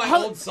Dude, know my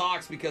Ho- old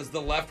socks because the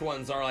left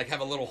ones are like have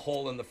a little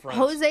hole in the front.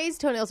 Jose's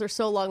toenails are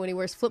so long when he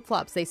wears flip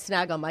flops, they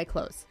snag on my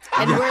clothes.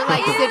 And we're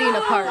like sitting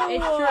apart.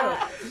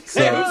 It's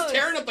true. Hey, who's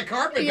tearing up the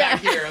carpet Yeah.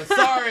 back here?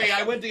 Sorry,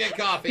 I went to get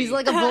coffee. He's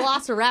like a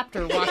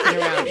velociraptor walking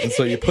around. And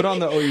so you put on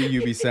the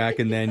Oyayubi sack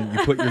and then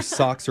you put your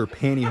socks or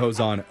pantyhose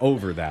on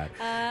over that.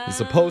 And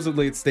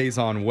supposedly it stays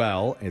on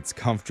well, it's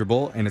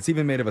comfortable, and it's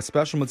even made of a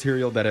special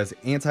material that has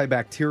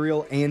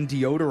antibacterial and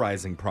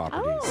deodorizing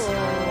properties.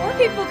 Or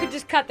people could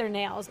just cut their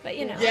nails, but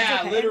you know. yeah,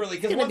 it's okay. literally.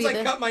 Because gonna once be I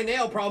the- cut my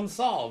nail, problem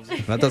solved.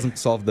 That doesn't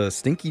solve the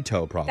stinky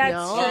toe problem.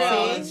 That's No. true.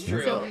 Oh, that's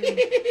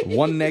true.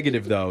 One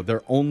negative, though,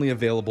 they're only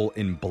available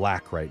in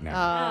black right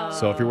now.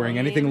 So if you're wearing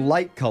anything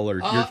light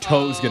colored, your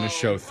toe's going to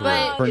show through.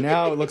 But- For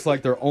now, it looks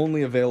like they're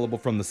only available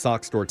from the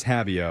sock store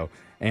Tabio,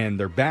 and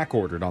they're back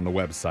ordered on the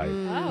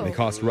website. They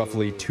cost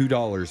roughly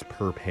 $2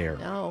 per pair.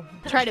 No.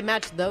 Try to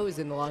match those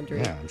in the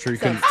laundry. Yeah, I'm sure you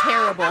Sounds can.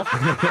 terrible.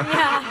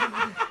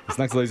 This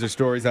next laser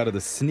story is out of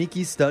the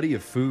sneaky study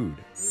of food.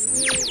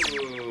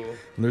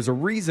 And there's a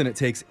reason it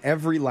takes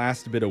every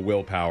last bit of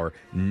willpower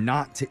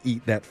not to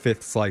eat that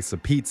 5th slice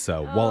of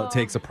pizza, while it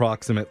takes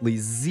approximately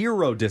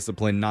 0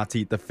 discipline not to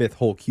eat the 5th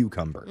whole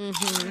cucumber.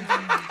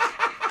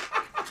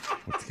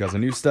 It's because a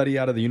new study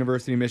out of the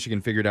University of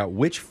Michigan figured out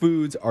which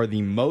foods are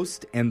the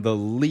most and the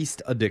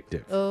least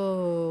addictive.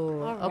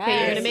 Oh. All Okay, you're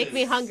right. going to make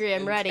me hungry.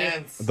 I'm ready.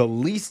 Intense. The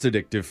least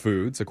addictive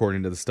foods,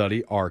 according to the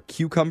study, are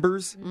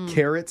cucumbers,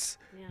 carrots,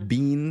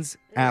 beans,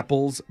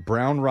 apples,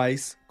 brown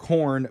rice,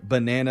 corn,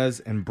 bananas,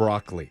 and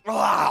broccoli.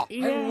 I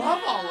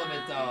love all of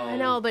it, though. I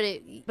know,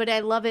 but I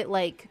love it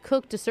like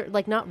cooked a certain,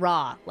 like not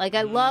raw. Like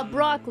I love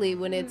broccoli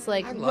when it's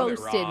like I love it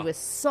roasted raw. with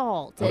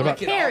salt What and about-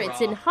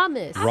 carrots and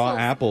hummus. Raw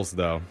apples,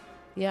 though.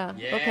 Yeah.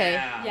 Yeah. Okay.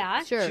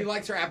 Yeah. Sure. She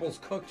likes her apples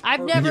cooked. I've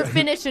first. never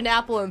finished an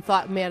apple and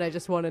thought, man, I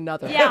just want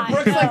another. Yeah.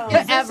 Brooke's like,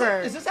 is this,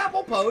 Ever. is this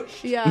apple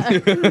poached? Yeah. Hey,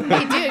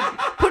 dude,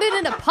 put it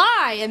in a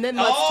pie and then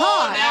let's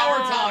talk. Now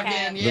we're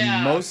talking. The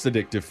Yeah. most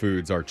addictive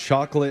foods are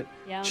chocolate,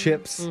 Yum.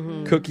 chips,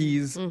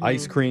 cookies,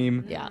 ice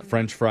cream, Yeah.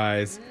 French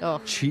fries, Oh.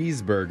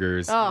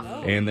 cheeseburgers,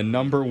 Oh. and the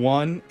number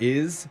one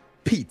is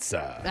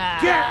pizza.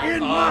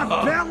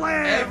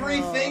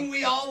 Everything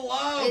we all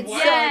love. It's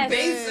Wow, so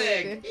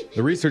basic.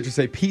 The researchers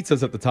say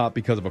pizza's at the top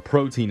because of a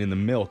protein in the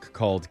milk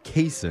called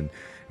casein.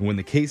 And when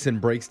the casein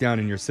breaks down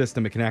in your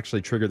system, it can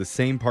actually trigger the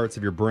same parts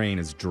of your brain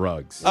as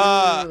drugs.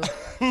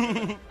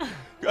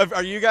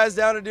 Are you guys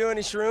down to do any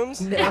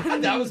shrooms?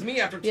 That was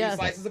me after two Yeah.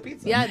 slices of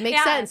pizza. Yeah, it makes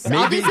Yeah. sense.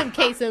 I'll do Maybe- some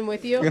casein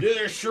with you. Dude,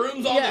 there's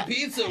shrooms on Yeah. the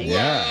pizza. Whoa.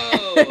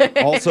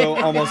 Yeah. Also,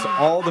 almost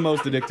all the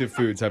most addictive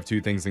foods have two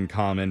things in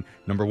common.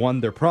 Number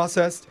one, they're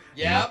processed.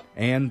 Yep.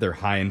 And they're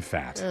high in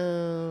fat.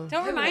 Don't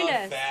I remind love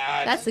us.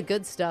 fat. That's the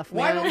good stuff,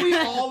 Why man. don't we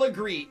all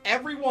agree?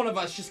 Every one of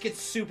us just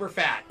gets super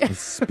fat.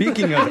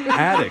 Speaking of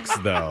addicts,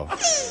 though,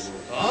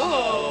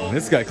 Oh.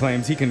 this guy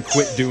claims he can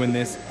quit doing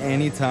this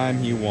anytime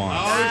he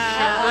wants.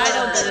 I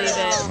don't believe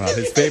it. Well,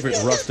 his favorite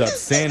roughed up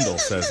sandal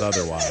says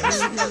otherwise.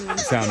 The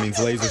Sound Means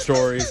Laser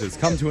Stories has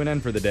come to an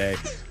end for the day.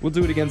 We'll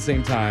do it again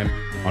same time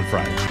on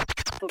Friday.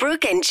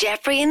 Brooke and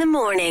Jeffrey in the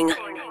morning.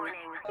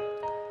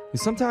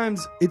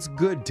 Sometimes it's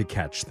good to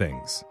catch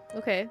things,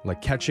 Okay.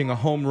 like catching a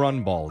home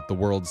run ball at the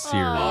World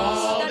Series,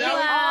 Oh, That'd be that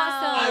would,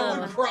 I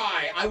awesome. would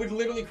cry. I would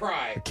literally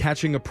cry.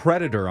 catching a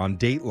predator on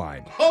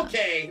Dateline.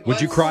 Okay.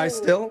 Would you let's- cry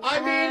still? I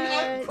mean,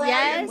 I'd cry.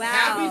 yes.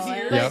 Happy Wow.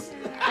 tears. Yep.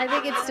 I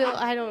think it's still,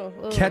 I don't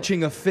know. Ugh.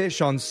 Catching a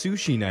fish on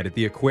sushi night at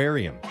the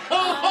aquarium.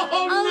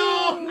 Oh,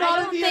 no. I Not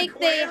don't the think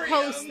they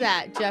aquarium. host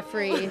that,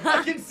 Jeffrey.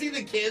 I can see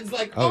the kids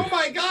like, Oh. oh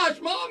my gosh,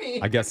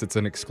 mommy. I guess it's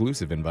an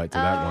exclusive invite to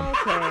that one.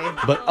 Okay.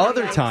 But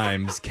other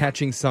times,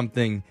 catching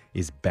something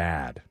is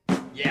bad.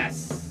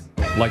 Yes.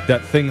 Like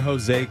that thing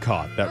Jose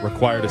caught that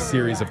required a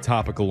series of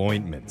topical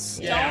ointments.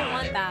 Don't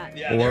want that.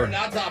 Yeah, Or- they're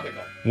not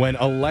topical. When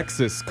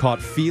Alexis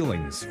caught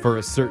feelings for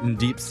a certain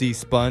deep sea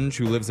sponge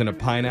who lives in a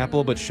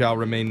pineapple but shall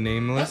remain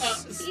nameless.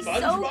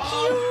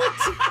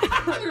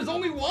 SpongeBob. There's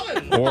only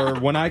one. Or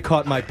when I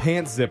caught my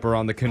pants zipper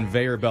on the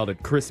conveyor belt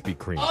at Krispy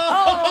Kreme.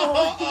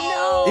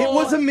 Oh, It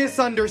was a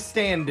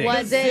misunderstanding.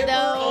 Was it Zipper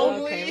though?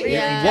 only? Okay,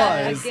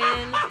 It was.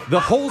 Again. The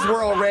holes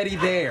were already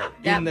there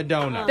in the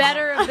donut.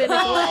 Better have been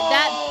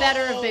that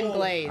better have been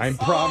glazed. I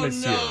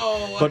promise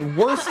no. you. But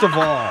worst of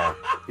all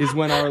is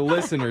when our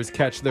listeners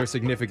catch their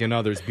significant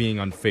others being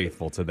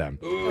unfaithful to them.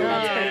 Ooh,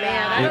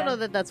 Man, I It- don't know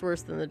that that's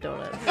worse than the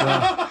donut.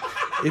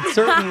 It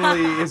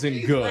certainly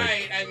isn't good.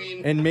 Right, I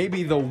mean, And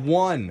maybe the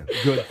one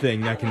good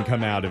thing that can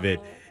come out of it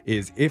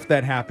is if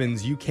that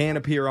happens, you can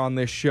appear on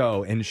this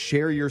show and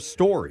share your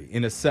story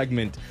in a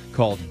segment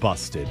called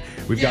Busted.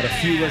 We've got a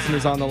few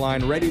listeners on the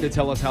line ready to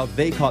tell us how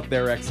they caught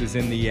their exes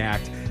in the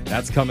act.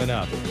 That's coming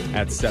up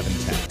at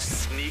 7:10.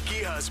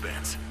 Sneaky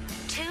husbands,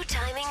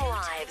 Two-timing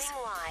wives.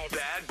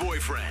 bad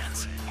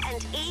boyfriends.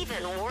 And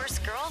even worse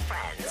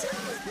girlfriends.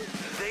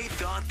 They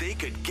thought they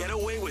could get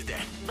away with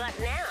it. But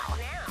now,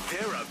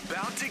 They're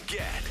about to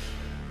get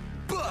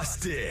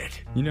busted.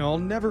 You know, I'll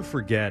never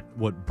forget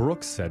what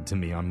Brooke said to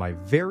me on my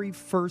very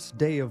first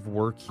day of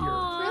work here.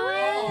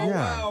 oh,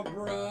 Yeah. wow,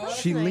 bro.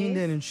 She leaned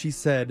in and she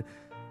said,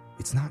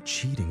 "It's not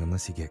cheating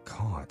unless you get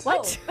caught."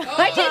 What?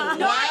 I did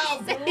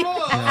not say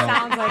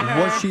Sounds like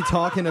her. Was she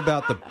talking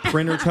about the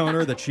printer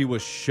toner that she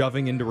was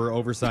shoving into her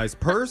oversized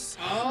purse?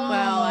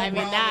 Well, I mean,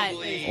 that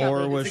probably. is Or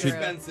probably was she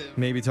expensive.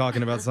 maybe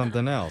talking about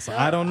something else?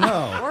 I don't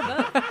know. Or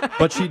both.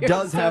 But she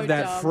does so have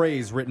that dumb.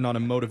 phrase written on a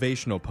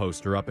motivational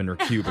poster up in her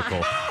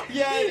cubicle.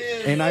 Yeah, it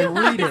is. And I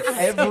read it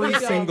every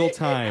single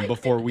time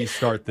before we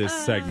start this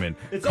segment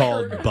It's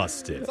called like her-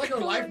 Busted. It's like her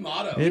life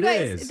motto. It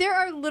Guys, is. there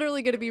are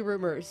literally going to be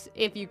rumors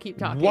if you keep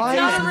talking. Wise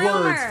not a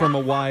rumor. words from a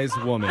wise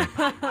woman.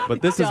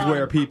 But this is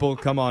where people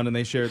come on and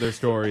they share their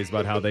stories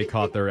about how they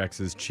caught their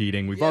exes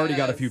cheating. We've already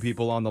got a few Yes.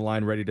 people on the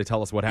line ready to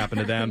tell us what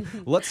happened to them.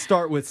 Let's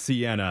start with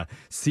Sienna.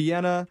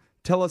 Sienna,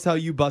 tell us how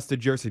you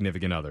busted your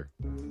significant other.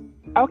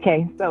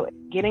 Okay, so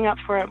getting up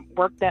for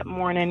work that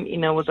morning,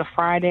 was a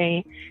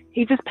Friday.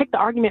 He just picked the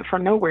argument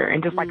from nowhere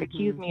and just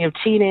accused me of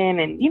cheating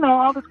and,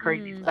 all this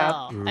crazy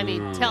stuff. Oh, I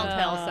mean,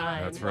 telltale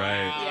signs. That's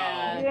right.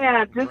 Yeah.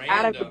 Yeah, just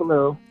out of the Random.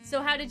 blue.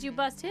 So how did you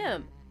bust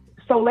him?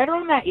 So later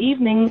on that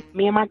evening,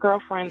 me and my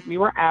girlfriends, we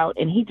were out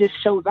and he just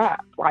shows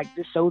up,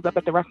 just shows up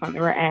at the restaurant we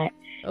were at.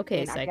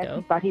 Okay, And I guess psycho.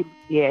 he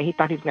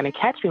thought he was going to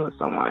catch me with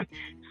someone.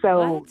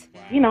 So,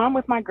 What? I'm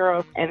with my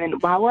girls, and then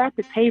while we're at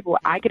the table,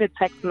 I get a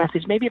text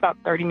message, maybe about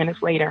 30 minutes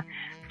later,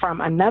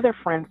 from another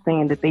friend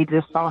saying that they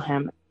just saw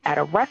him at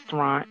a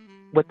restaurant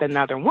with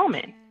another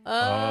woman.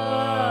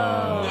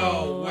 Oh.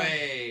 No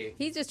way.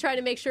 He's just trying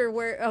to make sure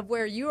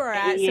where you are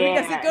at so he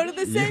Yeah. doesn't go to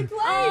the same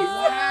place.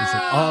 He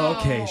said, "Oh,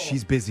 okay,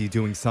 she's busy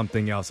doing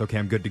something else. Okay,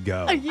 I'm good to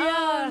go."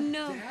 Yeah. Oh,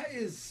 no. That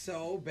is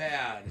so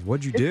bad.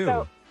 What'd you do?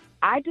 So,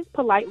 I just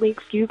politely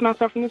excused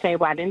myself from the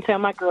table. I didn't tell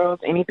my girls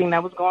anything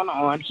that was going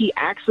on. He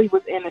actually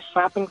was in a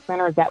shopping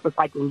center that was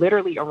like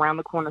literally around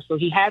the corner. So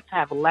he had to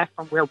have left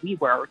from where we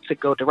were to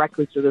go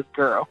directly to this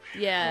girl.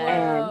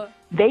 Yeah. And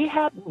they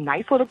had a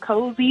nice little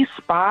cozy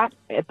spot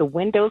at the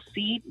window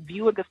seat,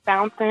 view of the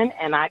fountain.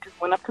 And I just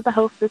went up to the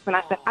hostess and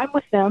I said, I'm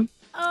with them.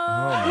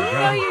 Oh,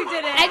 no, you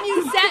didn't. And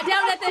you sat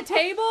down at the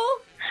table?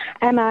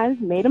 And I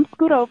made him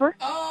scoot over.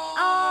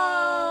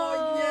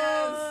 Oh,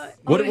 yes.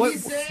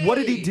 What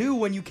did he do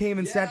when you came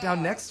and sat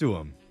down next to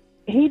him?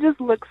 He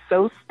just looked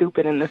so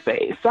stupid in the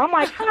face. So I'm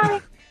like, hi,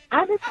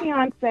 I'm his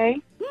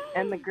fiance.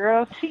 And the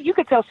girl, you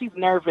could tell she's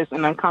nervous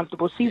and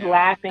uncomfortable. She's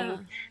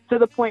laughing to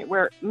the point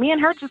where me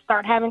and her just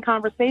start having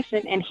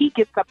conversation, and he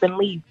gets up and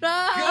leaves.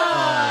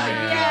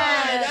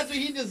 Yeah, that's what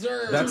he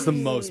deserves. That's the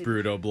most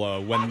brutal blow,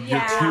 when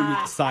your two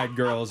side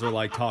girls are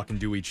like talking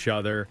to each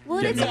other,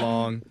 getting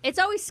along. It's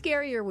always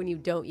scarier when you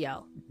don't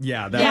yell.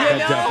 Yeah, that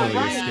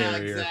definitely is Yeah,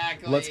 scarier.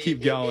 exactly. Let's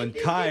keep going.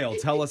 Kyle,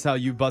 tell us how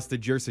you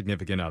busted your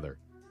significant other.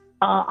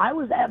 I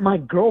was at my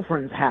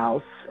girlfriend's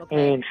house,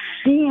 and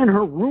she and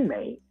her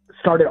roommate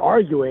started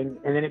arguing,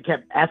 and then it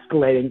kept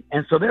escalating.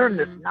 And so they're in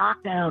this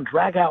knockdown,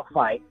 drag-out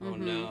fight. Oh,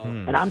 no.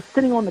 And I'm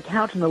sitting on the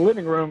couch in the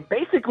living room,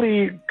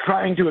 basically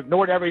trying to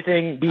ignore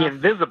everything, be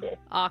invisible.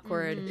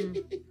 Awkward.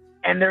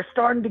 And they're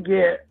starting to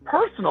get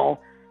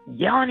personal,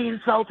 yelling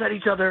insults at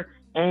each other.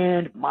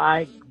 And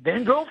my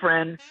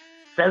then-girlfriend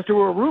says to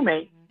her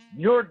roommate,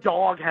 your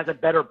dog has a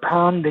better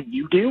perm than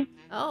you do.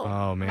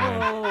 Oh,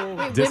 man.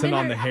 Wait, Dissing women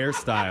on are- the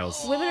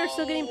hairstyles. Women are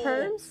still getting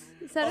perms?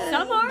 Is that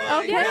Some are.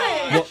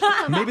 Okay.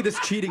 Well, maybe this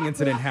cheating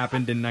incident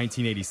happened in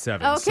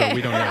 1987, so Okay.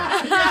 we don't know.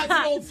 Yeah, it's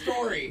an old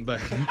story. But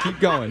keep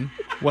going.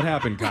 What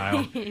happened,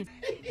 Kyle? Dude,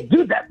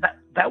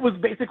 that was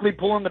basically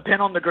pulling the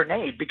pin on the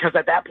grenade, because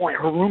at that point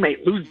her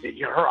roommate loses it.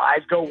 You know, her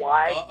eyes go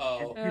wide.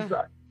 Uh-oh. And she's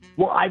like,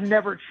 well, I've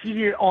never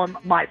cheated on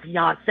my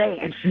fiance,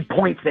 and she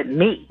points at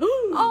me.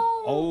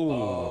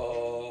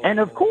 Oh. And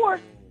of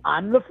course,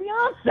 I'm the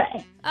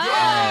fiance.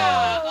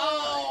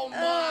 Oh,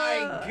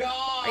 my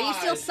God. Are you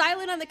still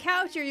silent on the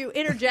couch, or are you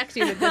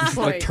interjecting at this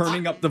point? Like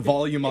turning up the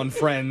volume on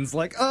Friends,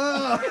 like,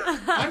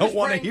 I don't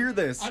want to hear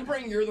this. I'm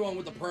praying you're the one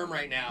with the perm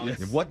right now.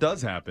 What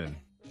does happen?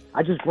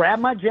 I just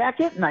grabbed my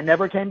jacket, and I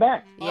never came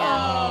back. Yeah.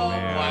 Oh,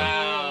 man.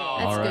 Wow.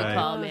 That's All a good right.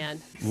 call,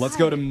 man. Let's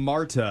go to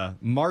Marta.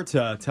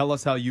 Marta, tell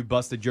us how you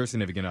busted your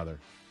significant other.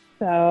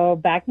 So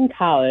back in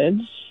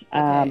college,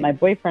 my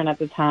boyfriend at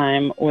the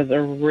time was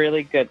a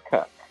really good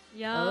cook.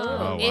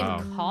 Oh, in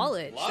wow.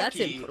 college. That's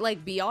Lucky.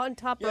 like beyond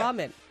top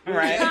ramen.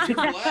 Right. You're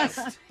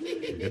blessed.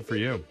 Good for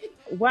you.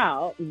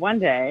 Well, one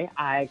day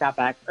I got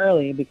back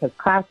early because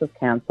class was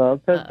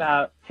canceled. So it was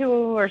about 2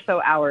 or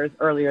so hours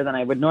earlier than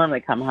I would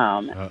normally come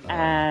home. Uh-oh.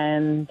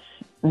 And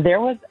there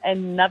was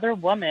another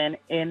woman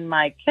in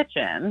my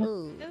kitchen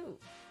Ooh.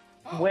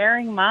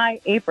 wearing my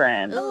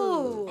apron.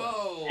 Ooh.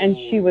 Oh. And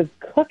she was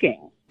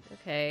cooking.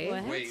 Okay.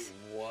 What? Wait,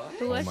 what?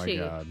 Who was Oh, my she?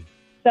 God.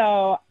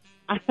 So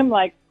I'm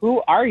like,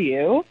 who are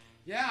you?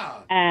 Yeah.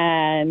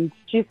 And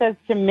she says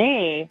to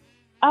me,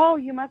 oh,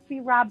 you must be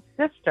Rob's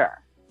sister.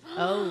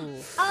 Oh.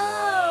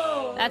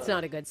 Oh. That's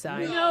not a good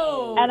sign.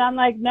 No. And I'm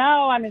like,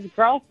 no, I'm his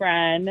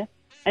girlfriend.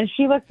 And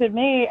she looks at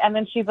me, and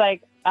then she's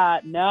like,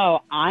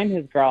 no, I'm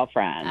his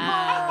girlfriend.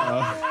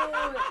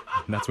 And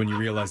that's when you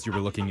realized you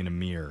were looking in a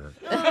mirror.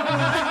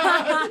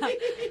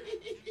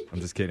 I'm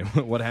just kidding.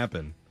 What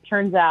happened?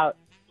 Turns out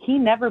he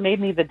never made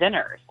me the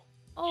dinners.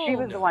 She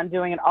was the one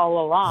doing it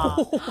all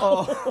along.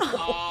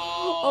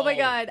 Oh my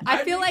God.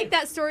 I feel like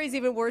that story's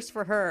even worse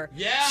for her.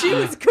 Yeah. She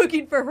was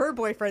cooking for her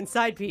boyfriend's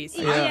side piece.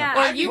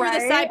 Yeah. Or you were the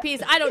Right? side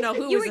piece. I don't know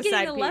who You was were the getting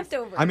side the piece.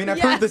 leftovers. I mean, I've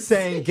heard the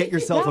saying, get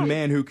yourself a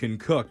man who can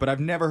cook, but I've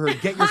never heard,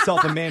 get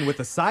yourself a man with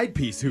a side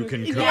piece who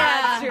can cook.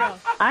 Yeah,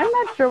 that's true. I'm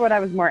not sure what I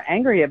was more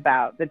angry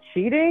about, the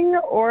cheating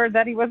or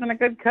that he wasn't a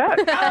good cook.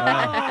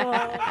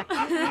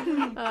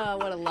 Oh,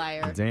 what a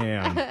liar.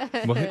 Damn.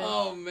 Well,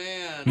 Oh,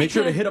 man. make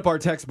sure to hit up our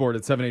text board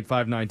at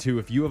 78592.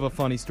 If you have a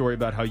funny story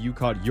about how you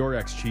caught your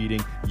ex cheating,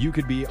 you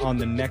could be on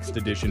the next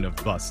edition of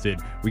Busted.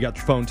 We got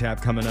your phone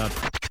tap coming up.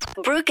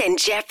 Brooke and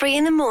Jeffrey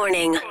in the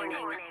morning.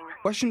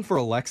 Question for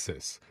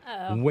Alexis.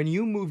 When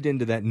you moved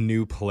into that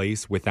new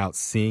place without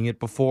seeing it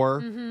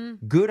before,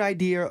 good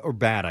idea or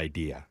bad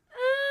idea?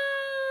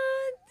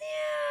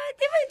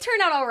 It would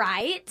turn out all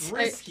right.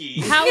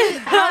 Risky. How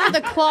are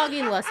the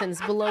clogging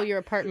lessons below your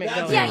apartment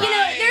going? Yeah, you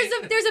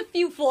know, there's a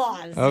few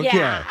flaws. Okay.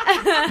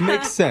 Yeah.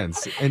 Makes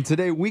sense. And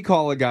today we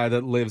call a guy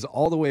that lives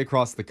all the way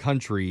across the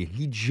country.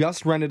 He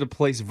just rented a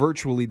place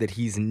virtually that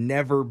he's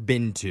never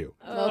been to.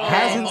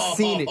 Hasn't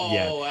seen it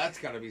yet. Oh, that's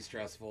got to be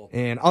stressful.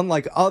 And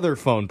unlike other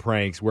phone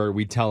pranks where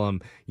we tell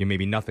him,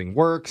 maybe nothing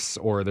works,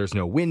 or there's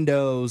no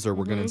windows, or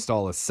we're going to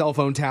install a cell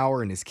phone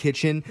tower in his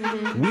kitchen,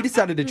 we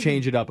decided to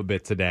change it up a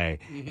bit today.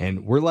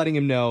 And we're letting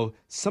him know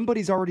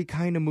somebody's already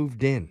kind of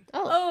moved in.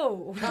 Oh.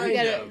 No.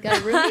 You got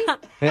a roomie?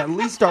 At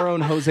least our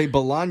own Jose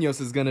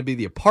Bolaños is going to be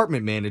the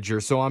apartment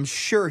manager, so I'm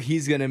sure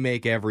he's going to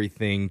make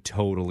everything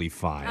totally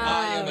fine.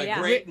 I am a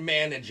great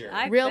manager.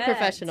 Real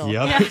professional.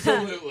 Yep.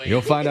 Absolutely.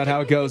 You'll find out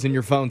how it goes in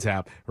your phone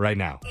tap right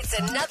now. It's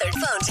another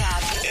phone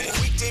tap.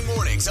 Weekday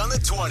mornings on the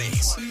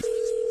 20s.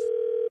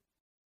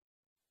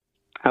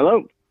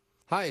 Hello.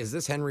 Hi, is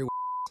this Henry?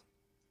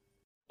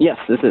 Yes,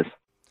 this is.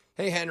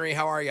 Hey, Henry,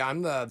 how are you?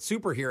 I'm the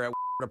super here at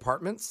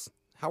Apartments.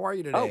 How are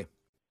you today?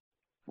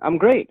 I'm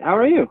great. How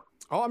are you?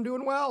 Oh, I'm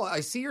doing well.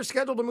 I see you're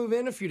scheduled to move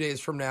in a few days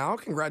from now.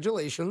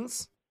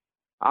 Congratulations.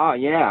 Oh,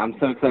 yeah, I'm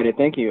so excited.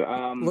 Thank you.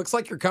 Looks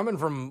like you're coming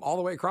from all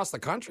the way across the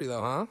country,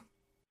 though, huh?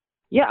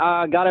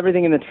 Yeah, got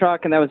everything in the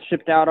truck, and that was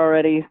shipped out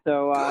already.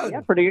 So,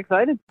 yeah, pretty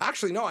excited.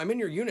 Actually, no, I'm in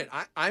your unit.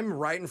 I'm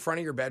right in front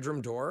of your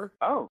bedroom door.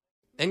 Oh.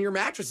 And your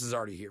mattress is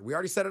already here. We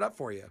already set it up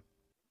for you.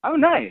 Oh,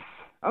 nice.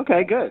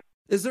 Okay, good.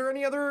 Is there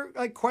any other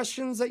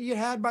questions that you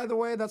had, by the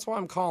way? That's why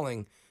I'm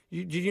calling.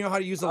 Did you know how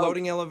to use the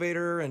loading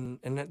elevator and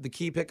the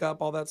key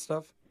pickup, all that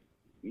stuff?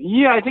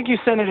 Yeah, I think you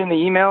sent it in the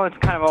email. It's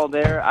kind of all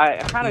there. I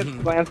kind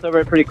of glanced over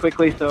it pretty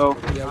quickly, so...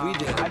 Yeah, we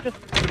did. I just,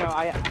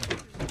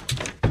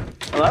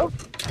 Hello?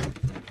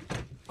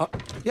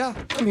 Yeah,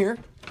 I'm here.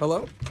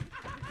 Hello?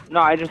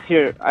 No, I just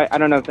hear... I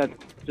don't know if that's...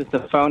 Just the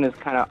phone is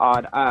kind of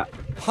odd.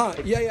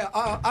 Yeah.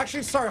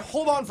 Actually, sorry.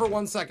 Hold on for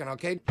 1 second,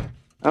 okay?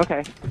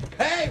 Okay.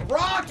 Hey,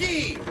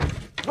 Rocky!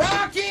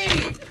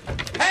 Rocky!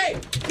 Hey,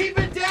 keep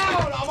it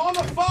down! I'm on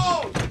the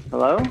phone!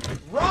 Hello?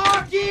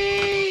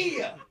 Rocky!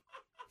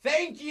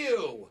 Thank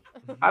you!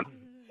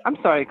 I'm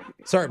sorry.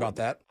 Sorry about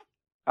that.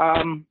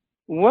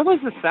 What was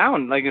the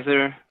sound? Like, is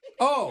there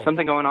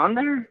something going on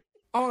there?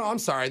 Oh, no, I'm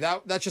sorry.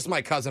 That's just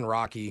my cousin,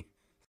 Rocky.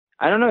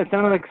 I don't know. It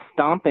sounded like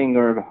stomping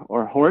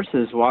or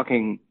horses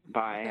walking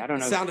by. I don't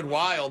know. It sounded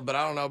wild, but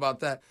I don't know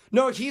about that.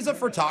 No, he's a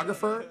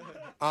photographer.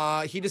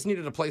 He just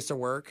needed a place to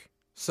work.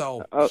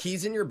 So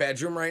he's in your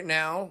bedroom right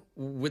now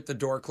with the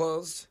door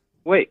closed.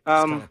 Wait,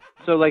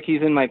 so like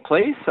he's in my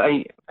place?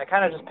 I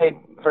kind of just paid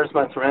first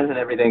month's rent and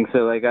everything, so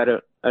like I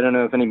don't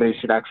know if anybody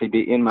should actually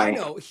be in my... I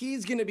know,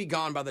 he's going to be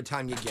gone by the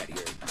time you get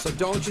here. So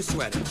don't you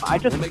sweat it. I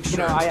just, we'll make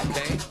sure,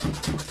 okay?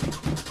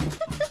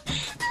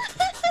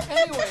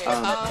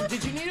 Anyway,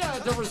 did you need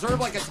to reserve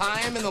like a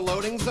time in the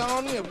loading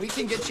zone? We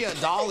can get you a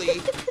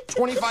dolly,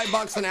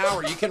 $25 an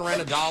hour. You can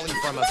rent a dolly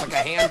from us, like a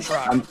hand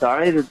truck. I'm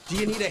sorry? Do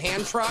you need a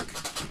hand truck?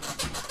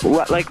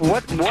 What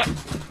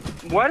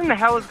in the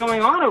hell is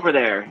going on over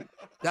there?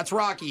 That's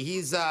Rocky.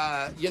 He's,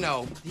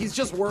 he's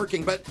just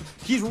working, but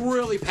he's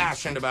really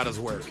passionate about his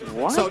work.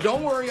 What? So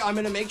don't worry. I'm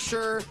going to make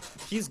sure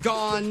he's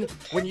gone.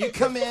 When you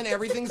come in,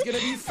 everything's going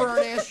to be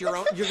furnished. You're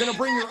going to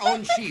bring your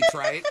own sheets,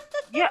 right?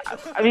 Yeah,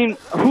 I mean,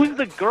 who's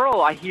the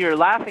girl I hear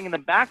laughing in the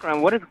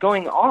background? What is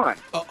going on?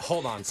 Oh,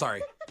 hold on.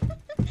 Sorry.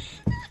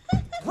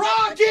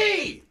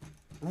 Rocky!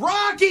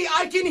 Rocky,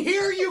 I can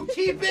hear you.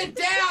 Keep it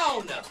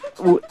down.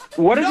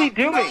 What is he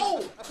doing?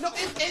 No,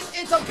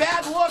 it's a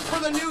bad look for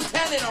the new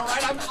tenant, all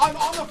right? I'm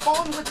on the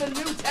phone with the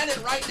new tenant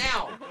right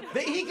now.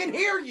 He can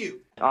hear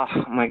you. Oh,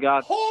 my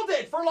God. Hold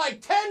it for like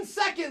 10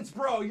 seconds,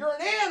 bro. You're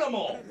an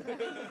animal.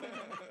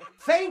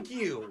 Thank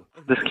you.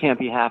 This can't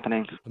be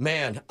happening.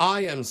 Man,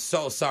 I am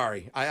so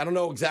sorry. I don't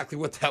know exactly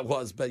what that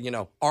was, but,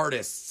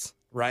 artists,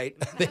 right?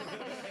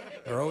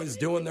 They're always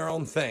doing their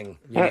own thing,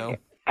 you know?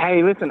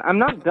 Hey, listen, I'm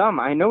not dumb.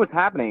 I know what's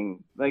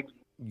happening. Like,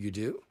 you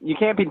do? You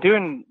can't be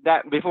doing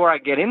that before I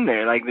get in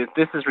there. Like,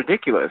 this is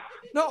ridiculous.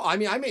 No, I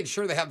mean, I made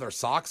sure they have their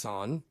socks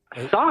on.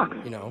 Socks?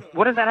 You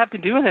What does that have to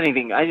do with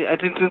anything? I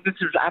think this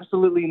is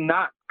absolutely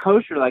not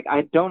kosher. Like,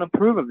 I don't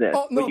approve of this,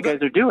 what you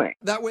guys are doing.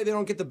 That way they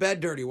don't get the bed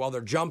dirty while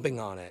they're jumping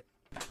on it.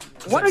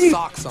 What are you...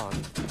 Socks on.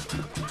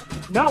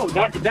 No,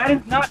 that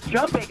is not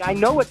jumping. I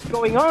know what's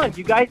going on.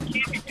 You guys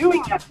can't be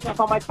doing that stuff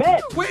on my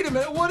bed. Wait a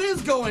minute. What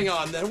is going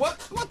on then? What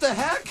the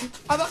heck?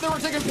 I thought they were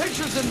taking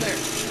pictures in there.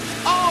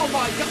 Oh,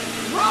 my God.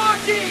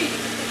 Rocky!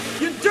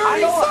 You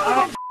dirty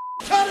son of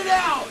a... Cut it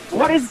out!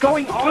 What is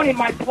going on in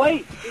my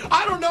place?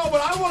 I don't know,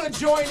 but I want to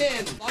join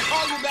in. I'll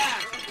call you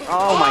back.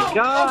 Oh, my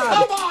God.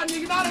 Oh, come on.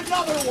 You got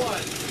another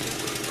one.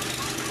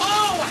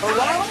 Oh,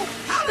 hello?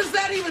 How does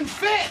that even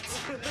fit?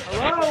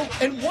 Hello?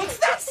 And what's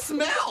that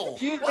smell?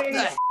 Excuse what me.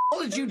 the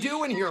hell did you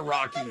do in here,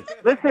 Rocky?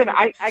 Listen,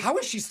 How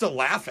is she still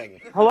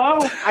laughing? Hello?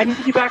 I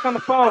need you back on the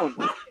phone.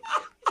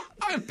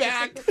 I'm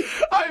back,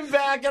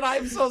 and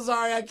I'm so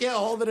sorry. I can't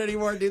hold it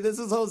anymore, dude. This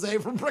is Jose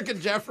from Brooke and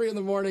Jeffrey in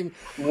the morning.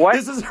 What?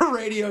 This is a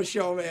radio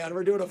show, man.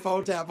 We're doing a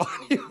phone tap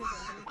on you.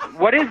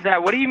 What is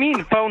that? What do you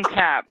mean, phone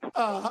tap?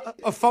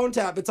 A phone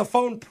tap. It's a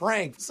phone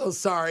prank. So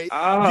sorry. You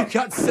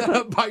got set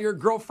up by your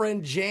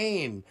girlfriend,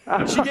 Jane.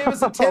 She gave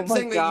us a tip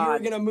saying that you were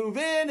going to move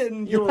in,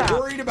 and you were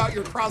worried about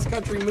your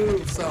cross-country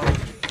move. So,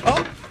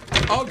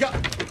 oh,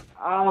 God.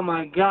 Oh,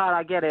 my God.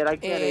 I get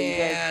it.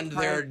 And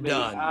they're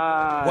done.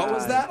 What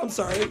was that? I'm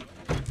sorry.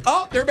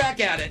 Oh, they're back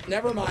at it.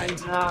 Never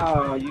mind.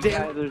 Oh, you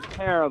guys are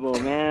terrible,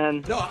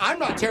 man. No, I'm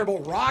not terrible.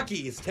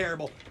 Rocky is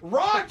terrible.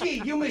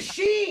 Rocky, you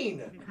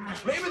machine!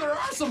 Maybe there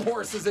are some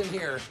horses in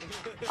here.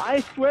 I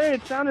swear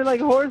it sounded like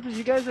horses.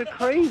 You guys are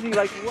crazy.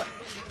 Like, what?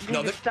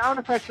 No, the sound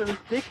effects are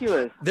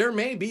ridiculous. There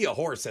may be a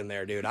horse in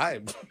there, dude. I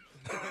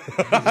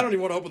don't even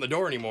want to open the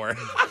door anymore.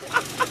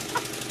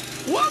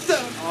 What the?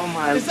 Oh,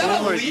 my Is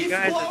that Lord. a leaf You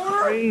guys blower?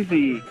 are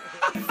crazy.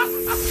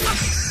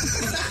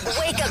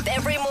 Wake up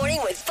every morning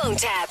with phone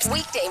taps.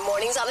 Weekday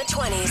mornings on the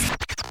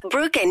 20s.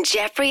 Brooke and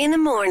Jeffrey in the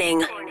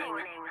morning.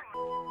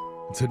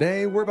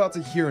 Today, we're about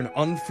to hear an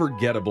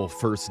unforgettable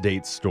first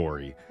date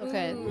story.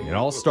 Okay. It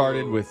all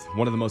started with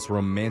one of the most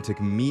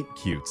romantic meet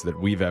cutes that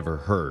we've ever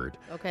heard.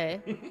 Okay.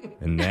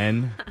 And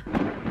then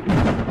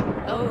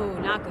Oh,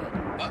 not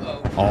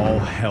good. all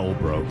hell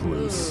broke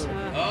loose.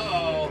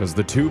 Uh-oh. Because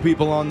the two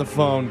people on the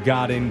phone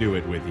got into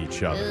it with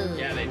each other.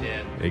 Yeah, they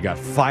did. It got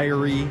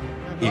fiery.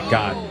 It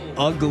got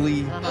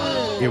ugly.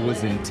 It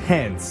was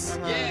intense.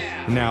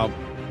 Yeah. Now,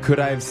 could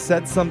I have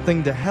said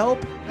something to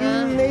help?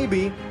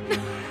 Maybe.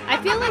 I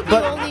feel like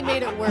But- you only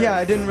made it worse. Yeah,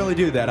 I didn't really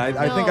do that. I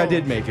think I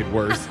did make it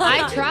worse.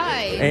 I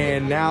tried.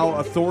 And now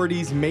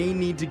authorities may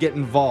need to get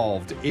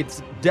involved.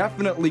 It's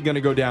definitely going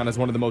to go down as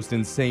one of the most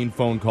insane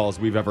phone calls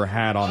we've ever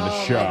had on the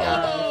show.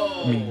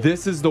 I mean,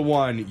 this is the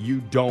one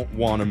you don't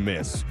want to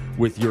miss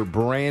with your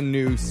brand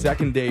new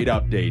second date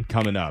update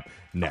coming up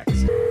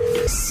next.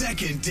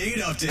 Second date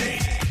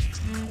update.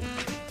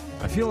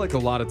 I feel like a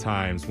lot of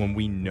times when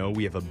we know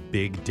we have a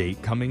big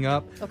date coming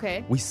up,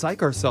 Okay. we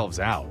psych ourselves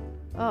out.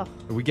 Oh.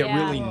 We get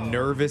Yeah. really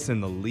nervous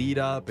in the lead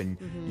up, and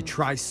you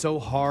try so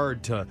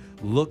hard to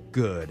look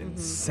good and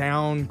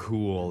sound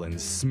cool and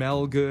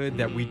smell good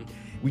that we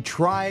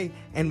try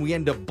and we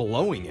end up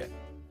blowing it.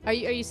 Are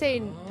you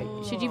saying,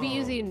 should you be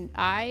using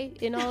I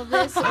in all of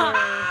this? Or?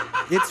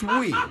 It's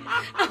we.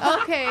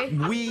 Okay.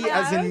 We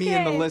as in me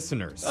and the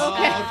listeners.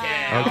 Okay.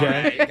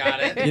 Okay? Got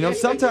it. You know,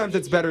 sometimes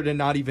it's better to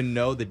not even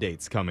know the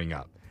date's coming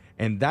up.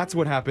 And that's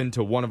what happened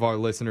to one of our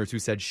listeners who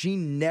said she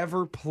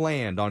never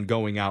planned on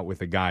going out with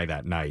a guy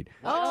that night.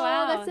 Oh,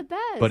 wow. that's the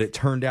best. But it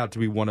turned out to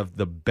be one of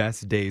the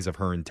best days of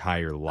her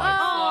entire life.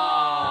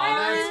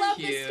 I really that's love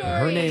this cute. story.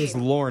 Her name's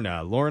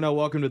Lorna. Lorna,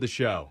 welcome to the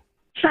show.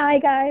 Hi,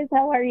 guys.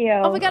 How are you?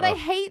 Oh my God, I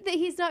hate that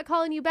he's not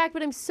calling you back,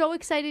 but I'm so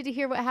excited to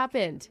hear what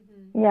happened.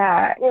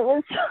 Yeah, it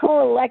was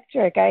so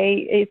electric.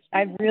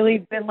 I've really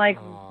been like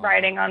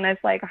riding on this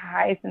like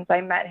high since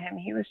I met him.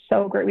 He was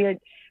so great. We had,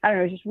 I don't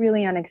know, it was just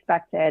really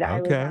unexpected.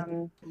 Okay. I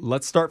was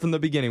Let's start from the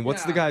beginning.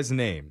 What's the guy's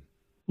name?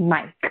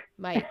 Mike.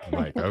 Mike.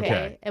 Mike,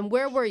 okay. And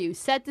where were you?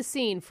 Set the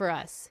scene for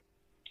us.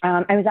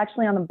 I was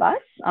actually on the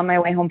bus on my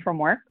way home from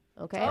work.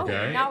 Okay.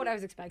 Okay. Not what I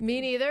was expecting.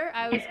 Me neither.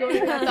 I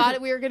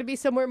thought we were going to be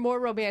somewhere more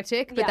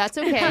romantic, but Yeah. that's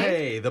okay.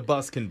 Hey, the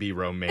bus can be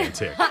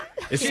romantic.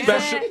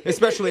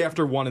 especially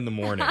after 1 a.m.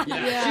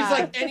 Yeah. She's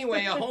like,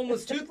 anyway, a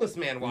homeless, toothless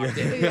man walked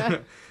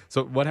in.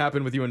 So what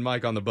happened with you and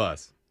Mike on the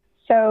bus?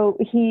 So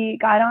he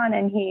got on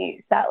and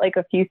he sat like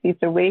a few seats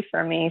away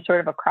from me,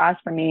 sort of across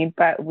from me,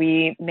 but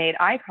we made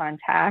eye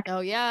contact. Oh,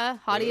 yeah.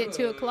 Hottie at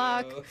 2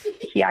 o'clock.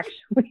 He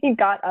actually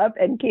got up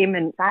and came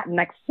and sat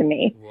next to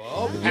me.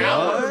 Whoa,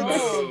 power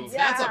What? move.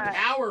 That's a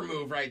power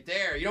move right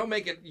there. You don't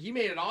make it, he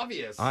made it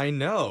obvious. I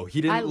know. He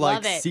I didn't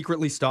love like it.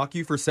 secretly stalk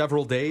you for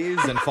several days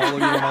and follow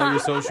you on all your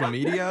social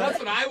media. That's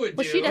what I would do.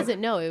 Well, she doesn't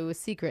know it was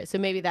secret, so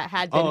maybe that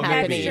had been Oh,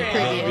 happening maybe.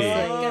 previously.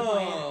 Good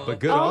point. But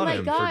good Oh on my him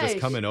for gosh. just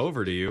coming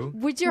over to you.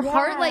 Was your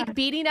heart like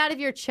beating out of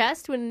your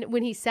chest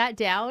when he sat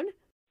down?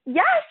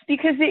 Yes,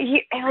 because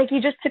he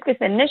just took this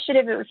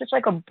initiative. It was such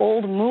like a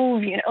bold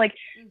move, you know, like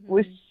it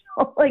was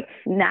so like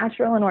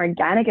natural and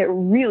organic. It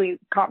really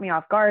caught me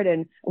off guard,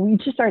 and we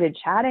just started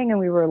chatting and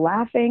we were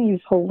laughing. He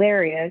was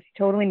hilarious. He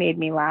totally made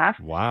me laugh.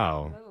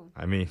 Wow.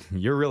 I mean,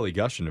 you're really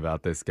gushing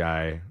about this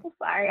guy.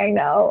 Sorry, I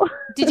know.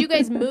 Did you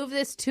guys move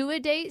this to a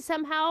date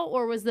somehow,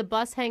 or was the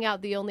bus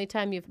hangout the only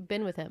time you've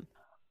been with him?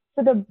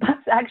 So the bus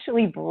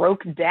actually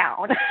broke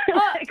down.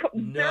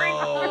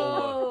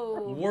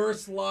 No.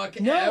 Worst luck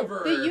No,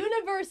 ever. the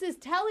universe is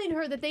telling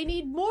her that they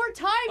need more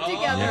time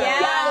together. Yeah.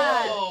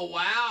 Oh,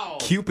 wow.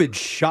 Cupid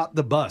shot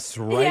the bus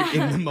right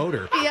in the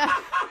motor. Yeah.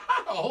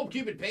 I hope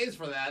Cupid pays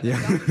for that. Yeah.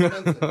 That sounds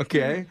expensive.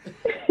 Okay.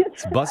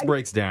 So bus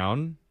breaks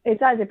down. It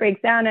does. It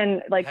breaks down,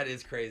 and like That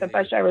is crazy. the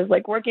bus driver was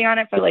like working on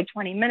it for like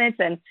 20 minutes,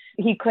 and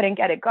he couldn't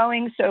get it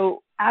going.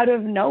 So out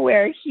of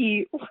nowhere,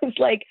 he was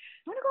like,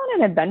 "Want to go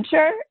on an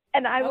adventure?"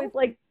 And I was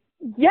like,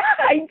 "Yeah,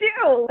 I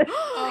do."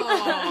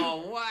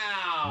 Oh,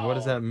 wow. What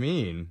does that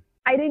mean?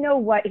 I didn't know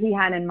what he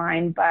had in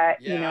mind,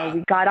 but you know,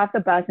 we got off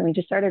the bus and we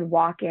just started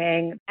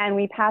walking, and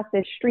we passed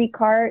this street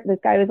cart. This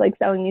guy was like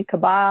selling these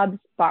kebabs.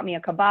 Bought me a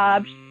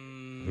kebab.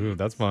 Ooh,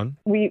 that's fun.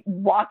 We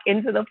walk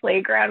into the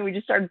playground. We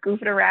just start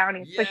goofing around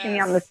and pushing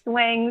me on the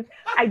swings.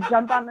 I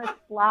jump on the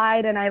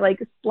slide and I like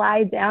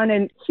slide down,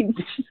 and he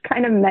just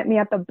kind of met me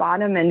at the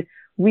bottom, and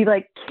we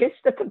like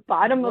kissed at the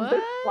bottom of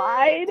the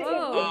slide.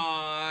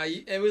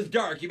 It was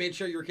dark. You made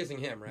sure you were kissing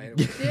him, right?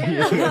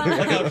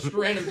 Like a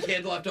random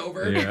kid left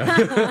over.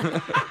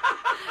 Yeah.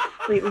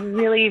 It was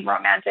really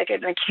romantic,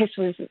 and the kiss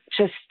was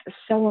just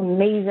so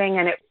amazing.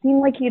 And it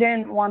seemed like he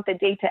didn't want the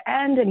date to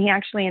end, and he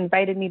actually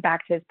invited me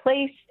back to his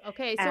place.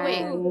 Okay, so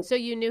wait, so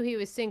you knew he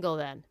was single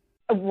then?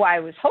 Well, I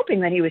was hoping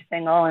that he was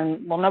single,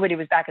 and nobody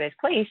was back at his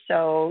place,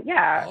 so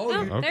yeah.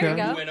 There you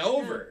go. You went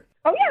over.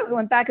 Oh yeah, we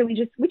went back and we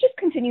just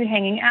continued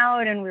hanging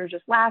out, and we were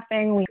just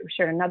laughing. We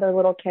shared another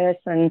little kiss,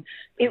 and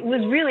it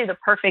was really the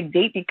perfect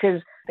date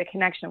because the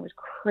connection was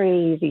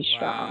crazy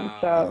strong.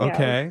 So yeah,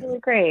 Okay. it was really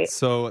great.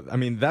 So, I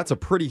mean, that's a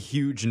pretty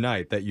huge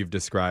night that you've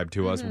described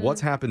to us.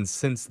 What's happened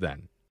since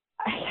then?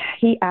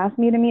 He asked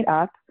me to meet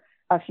up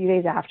a few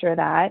days after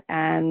that,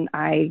 and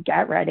I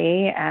get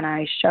ready and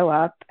I show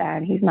up,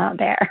 and he's not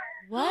there.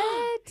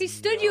 What? He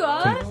stood you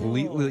up?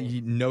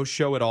 Completely no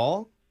show at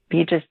all?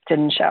 He just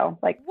didn't show.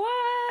 Like, What?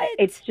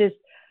 it's just,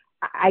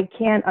 I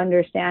can't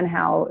understand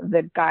how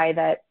the guy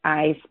that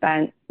I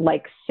spent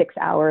like 6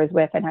 hours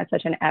with and had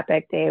such an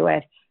epic day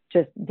with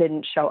just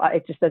didn't show up.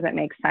 It just doesn't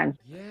make sense.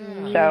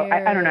 So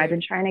I don't know. I've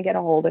been trying to get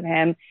a hold of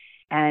him,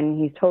 and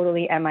he's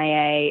totally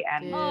MIA.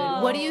 And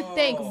What do you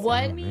think?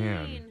 What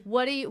Man.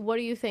 what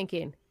are you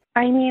thinking?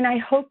 I mean, I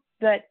hope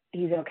that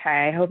he's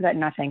okay. I hope that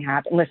nothing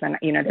happened. Listen,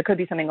 there could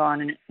be something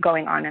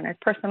going on in his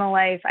personal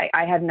life.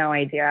 I have no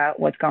idea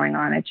what's going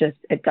on.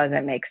 It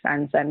doesn't make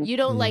sense. And You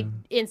don't like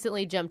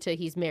instantly jump to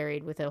he's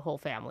married with a whole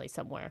family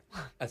somewhere.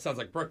 That sounds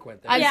like Brooke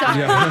went there. I'm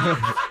sorry.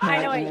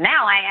 I know.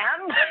 now I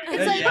am.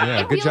 It's like, Yeah,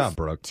 it good feels job,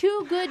 Brooke.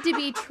 Too good to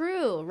be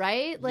true,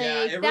 right? Like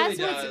Yeah, it that's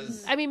really what's.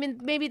 does. I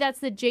mean, maybe that's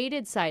the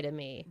jaded side of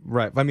me.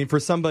 Right. I mean, for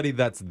somebody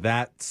that's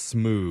that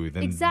smooth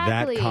and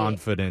Exactly. that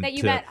confident That you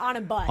to- met on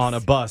a bus. on a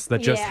bus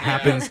that just Yeah.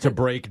 happens to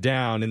break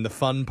down in the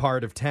fun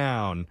part of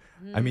town.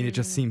 I mean, it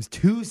just seems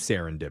too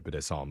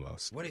serendipitous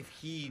almost. What if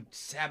he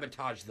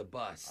sabotaged the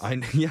bus? I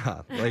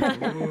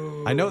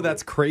know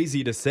that's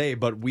crazy to say,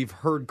 but we've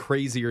heard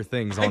crazier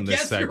things on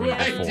this Guess you're segment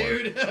right, before.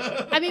 dude.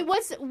 I mean,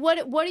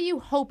 what are you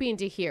hoping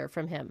to hear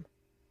from him?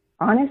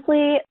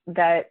 Honestly,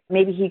 that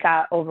maybe he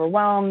got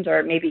overwhelmed,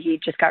 or maybe he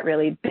just got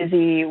really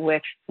busy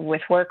with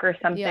work or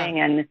something,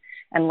 and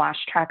lost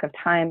track of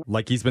time.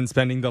 Like he's been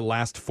spending the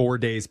last 4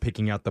 days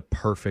picking out the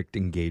perfect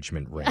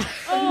engagement ring.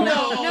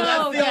 No,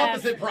 that's the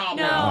opposite problem.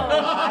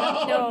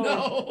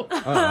 No.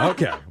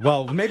 Okay.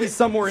 Well, maybe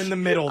somewhere in the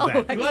middle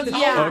then.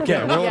 Yeah.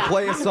 Okay, we'll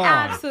play a song.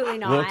 Absolutely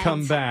not. We'll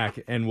come back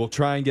and we'll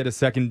try and get a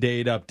second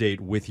date update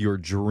with your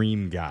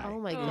dream guy. Oh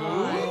my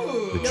god.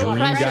 The No dream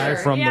pressure. guy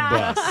from Yeah. the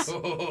bus.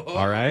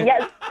 All right?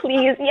 Yes,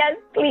 please,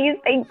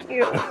 thank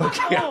you.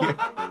 Okay.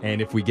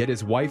 And if we get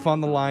his wife on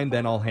the line,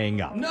 then I'll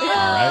hang up. No! All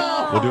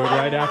right? We'll do it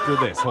right after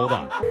this. Hold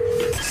on.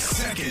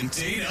 Second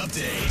date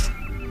update.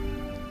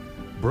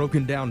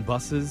 Broken down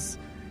buses,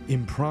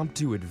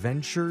 impromptu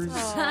adventures,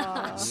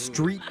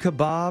 street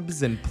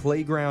kebabs, and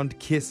playground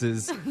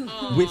kisses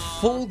with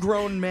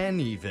full-grown men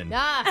even.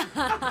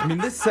 I mean,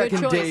 this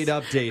second choice. date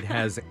update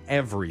has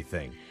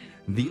everything.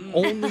 The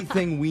only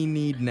thing we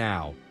need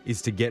now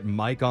is to get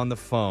Mike on the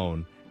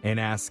phone and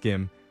ask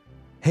him,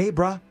 "Hey,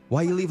 brah,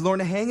 why you leave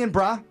Lorna hanging,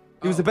 brah?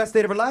 It was the best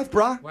date of her life,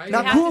 brah. Why you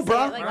Not have cool, to say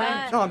brah." it like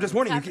that? No, I'm just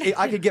wondering.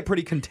 I could get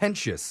pretty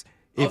contentious.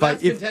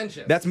 That's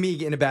contentious. That's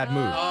me in a bad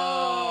mood.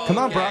 Come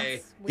on, okay.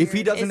 brah. If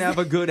he doesn't have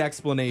a good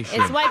explanation,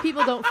 It's why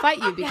people don't fight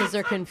you because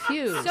they're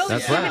confused So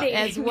That's right. intimidating.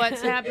 as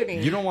what's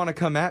happening. you don't want to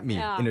come at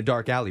me in a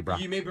dark alley, brah.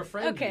 You may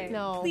befriend Okay. you.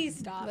 No. Please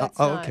stop. That's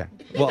not. Okay.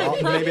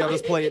 Well, maybe I'll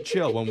just play it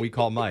chill when we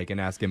call Mike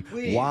and ask him,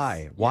 Please.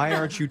 why? Why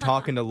aren't you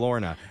talking to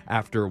Lorna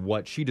after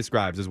what she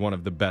describes as one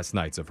of the best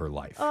nights of her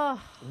life?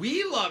 Oh,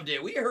 We loved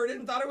it. We heard it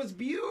and thought it was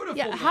beautiful.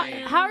 yeah.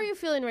 man. How are you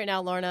feeling right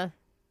now, Lorna?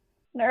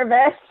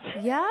 Nervous.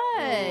 Yeah.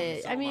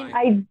 so I mean, am I.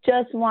 I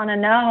just want to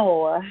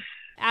know.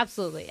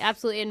 absolutely.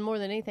 And more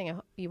than anything,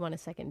 you want a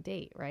second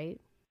date, right?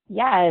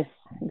 Yes,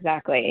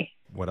 exactly.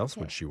 What else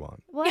would she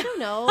want? Well, I don't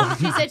know.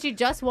 She said she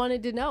just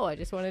wanted to know. I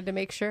just wanted to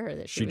make sure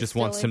that She was just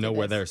still wants to into know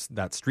where this.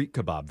 that street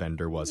kebab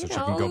vendor was so You she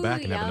can go know,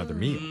 back and have another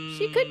meal.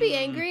 She could be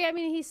angry. I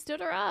mean, he stood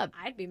her up.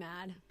 I'd be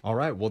mad. All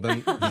right. Well,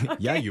 then,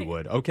 yeah, you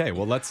would. Okay.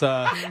 Well, let's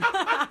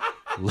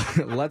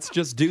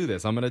just do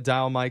this. I'm going to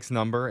dial Mike's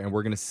number, and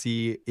we're going to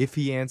see if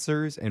he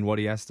answers and what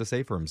he has to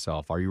say for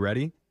himself. Are you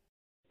ready?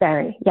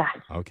 Very, yes.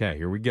 Okay,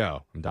 here we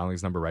go. I'm dialing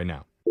his number right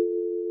now.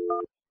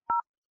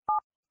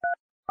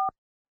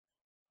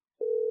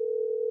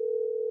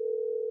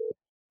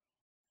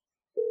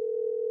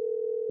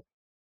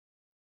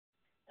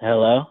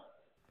 Hello?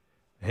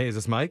 Hey, is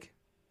this Mike?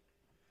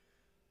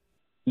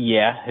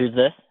 Yeah, who's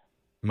this?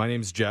 My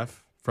name's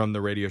Jeff from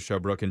the radio show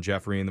Brooke and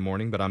Jeffrey in the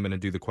Morning, but I'm going to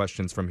do the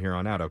questions from here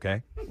on out,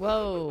 okay?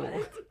 Whoa.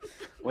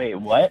 Wait,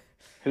 what?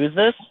 Who's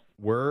this?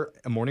 We're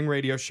a morning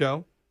radio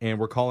show, and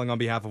we're calling on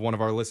behalf of one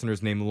of our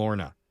listeners named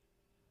Lorna.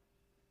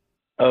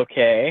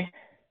 Okay.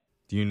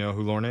 Do you know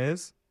who Lorna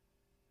is?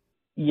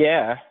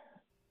 Yeah.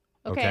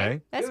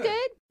 Okay. That's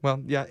good.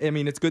 Well, yeah, I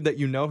mean, it's good that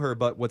you know her,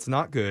 but what's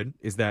not good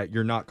is that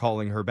you're not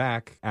calling her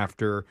back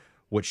after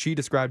what she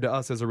described to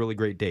us as a really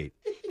great date.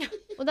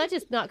 Well, not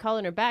just not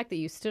calling her back, that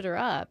you stood her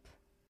up.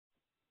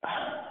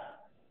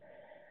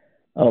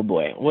 Oh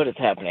boy, what is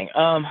happening?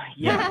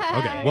 Yeah.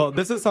 Okay, well,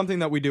 this is something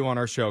that we do on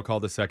our show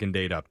called the Second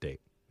Date Update.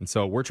 And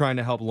so we're trying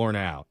to help Lorna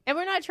out. And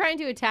we're not trying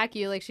to attack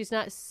you. Like, she's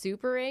not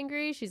super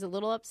angry. She's a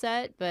little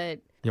upset, but...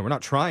 Yeah, we're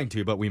not trying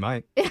to, but we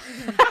might.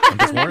 I'm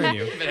just warning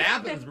you. If it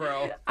happens,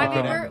 bro. I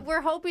mean,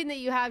 we're hoping that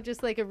you have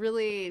just like a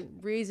really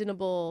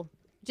reasonable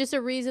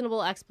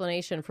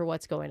explanation for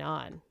what's going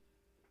on.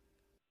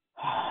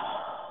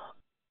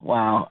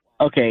 Wow.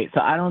 Okay,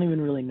 so I don't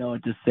even really know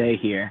what to say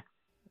here.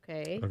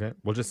 Okay. Okay.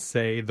 We'll just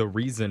say the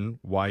reason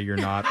why you're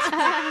not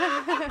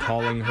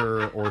calling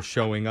her or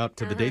showing up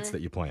to the dates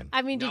that you plan.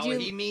 I mean, did you...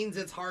 he means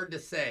it's hard to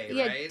say,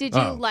 yeah, right? Did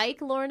you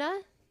like Lorna?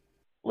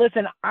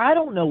 Listen, I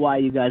don't know why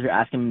you guys are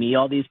asking me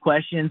all these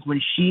questions when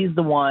she's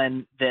the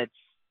one that's,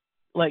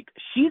 like,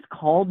 she's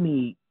called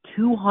me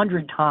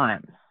 200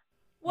 times.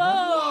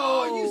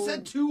 Whoa! You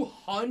said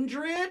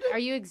 200? Are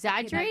you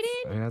exaggerating?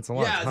 I mean, that's a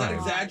lot of Is that time.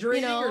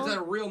 exaggerating or is that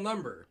a real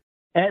number?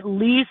 At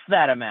least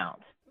that amount.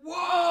 Whoa!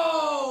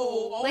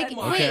 Oh Like,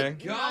 my Okay.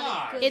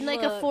 God! In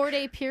like a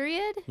 4-day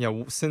period?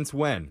 Yeah, since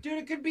when? Dude,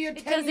 it could be a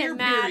 10-year doesn't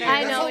matter. period.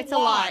 I That's know, it's a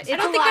lot. It's I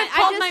don't a think lot. I've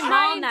called I'm my just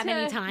mom trying that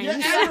many to-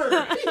 times.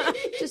 Yeah,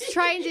 ever. Just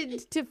trying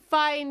to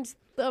find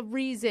a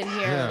reason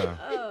here.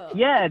 Yeah.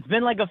 Yeah, it's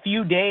been like a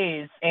few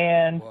days,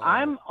 and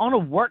I'm on a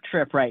work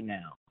trip right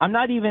now. I'm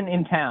not even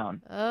in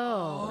town.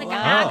 Oh. Like an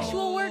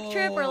actual work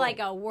trip or like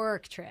a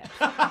work trip?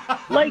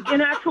 Like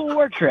an actual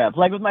work trip,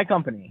 like with my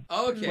company.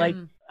 Okay. Like,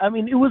 I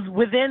mean, it was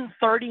within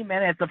 30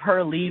 minutes of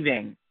her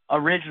leaving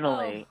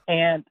originally,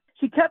 and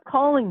she kept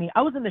calling me.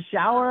 I was in the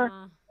shower,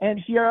 and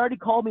she had already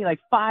called me like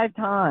 5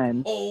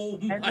 times. Oh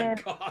my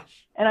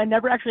gosh. And I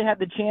never actually had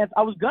the chance.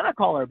 I was going to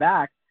call her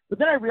back, but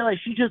then I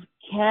realized she just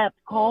kept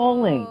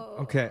calling.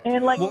 Okay.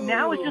 And like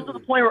now it's just to the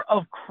point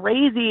of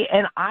crazy,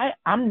 and I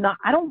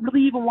don't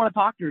really even want to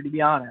talk to her, to be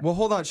honest. Well,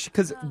 hold on,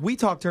 because we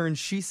talked to her and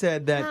she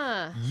said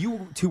that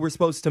you two were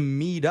supposed to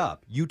meet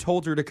up. You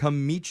told her to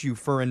come meet you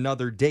for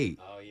another date.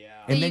 Oh, yeah.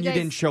 And then you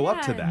didn't show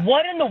up to that.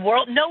 What in the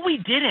world? No, we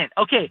didn't.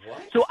 Okay,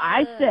 so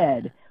I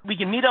said we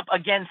can meet up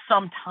again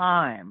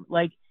sometime.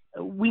 Like,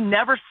 we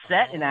never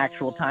set an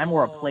actual time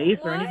or a place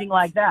or anything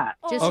like that.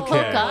 Just hook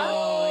up?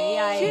 Oh,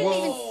 yeah. She didn't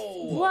even...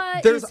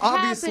 What There's is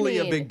obviously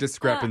happening? a big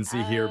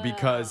discrepancy here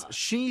because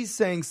she's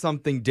saying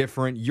something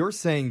different. You're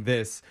saying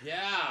this.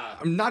 Yeah.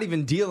 I'm not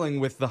even dealing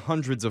with the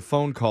hundreds of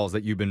phone calls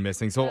that you've been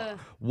missing. So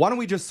why don't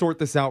we just sort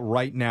this out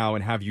right now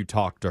and have you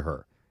talk to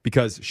her?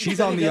 Because she's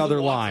on the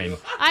other line.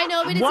 I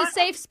know, but it's a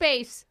safe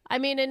space. I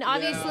mean, and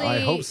obviously... I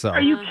hope so.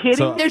 Are you kidding?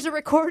 So- There's a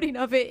recording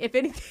of it, if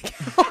anything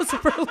else,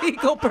 for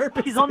legal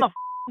purposes. She's on the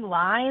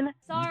line.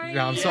 Sorry.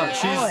 Yeah, I'm sorry.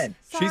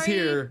 She's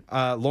here.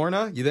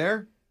 Lorna, you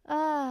there?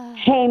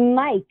 Hey,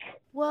 Mike.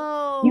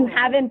 Whoa. You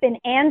haven't been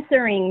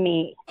answering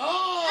me.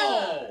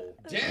 Oh,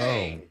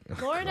 dang.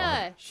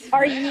 Lorna.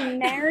 Are you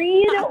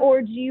married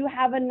or do you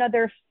have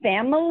another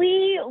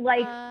family?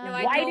 Like,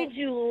 I why don't. did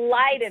you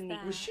lie to me?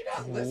 Was she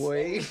not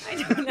listening?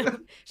 I don't know.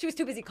 She was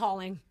too busy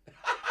calling.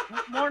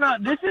 Lorna,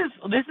 this is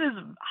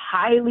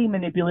highly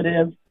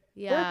manipulative.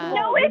 Yeah.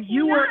 No, it's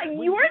You not.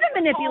 were- You're the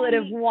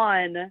manipulative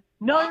one.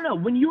 No.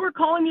 When you were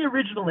calling me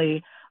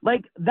originally,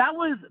 like that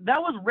was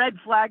red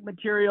flag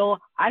material.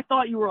 I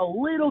thought you were a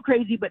little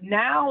crazy, but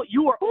now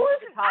you are.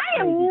 I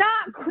am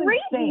not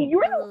crazy.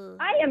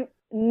 I am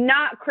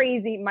not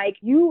crazy, Mike.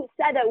 You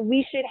said that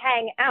we should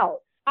hang out.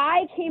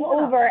 I came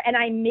over and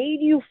I made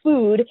you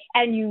food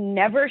and you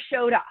never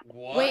showed up.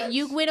 Wait,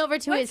 you went over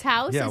to his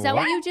house? Yeah, Is that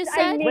what you just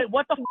said? Wait,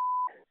 what the?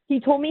 He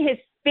told me his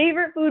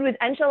favorite food was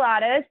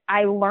enchiladas.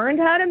 I learned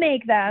how to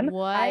make them.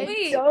 What? I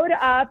showed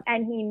up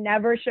and he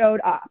never showed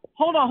up.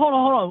 Hold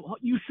on.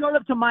 You showed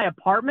up to my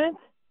apartment?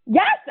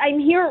 Yes, I'm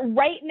here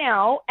right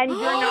now and you're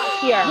not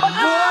here.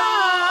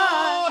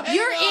 Oh, hang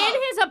You're up.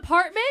 in his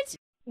apartment?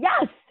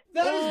 Yes.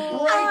 That is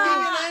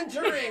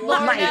breaking and entering. Well,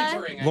 Lorna, not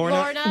entering. I Lorna.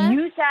 guess. Lorna.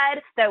 You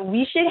said that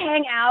we should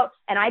hang out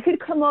and I could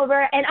come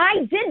over and I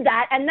did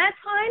that and that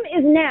time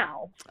is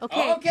now.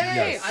 Okay. Okay.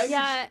 Yes. I mean,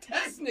 Yeah.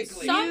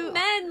 technically. Some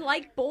men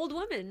like bold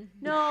women.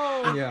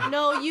 No. Yeah.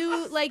 No,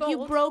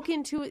 you broke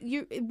into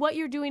what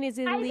you're doing is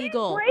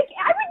illegal. I would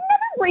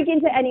never break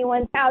into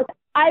anyone's house.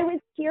 I was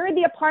here.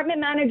 The apartment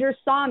manager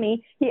saw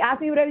me. He asked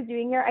me what I was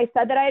doing here. I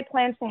said that I had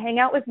plans to hang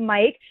out with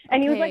Mike,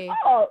 and he was like, Okay.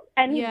 "Oh,"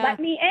 and he Yeah. let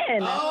me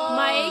in.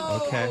 Mike,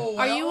 Okay.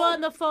 are you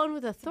on the phone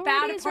with authorities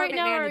right apartment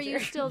now, or are manager. you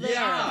still there?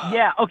 Yeah.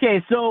 Yeah,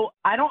 okay, so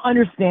I don't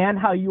understand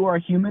how you are a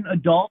human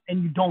adult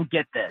and you don't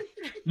get this.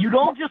 You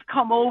don't just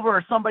come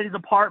over somebody's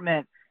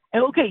apartment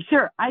and, okay,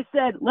 sure, I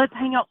said, let's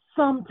hang out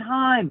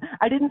sometime.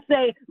 I didn't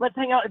say, let's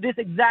hang out at this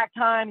exact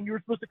time and you were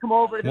supposed to come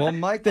over. Well,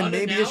 Mike, then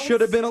maybe it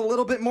should have been a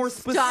little bit more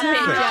specific.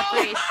 Stop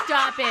it, Jeffrey.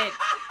 Stop it.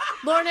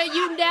 Lorna,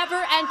 you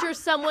never enter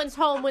someone's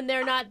home when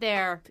they're not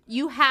there.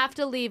 You have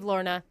to leave,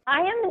 Lorna. I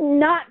am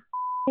not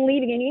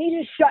leaving, and you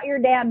need to shut your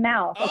damn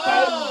mouth. Okay.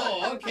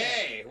 Oh,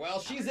 okay. Well,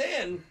 she's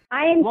in.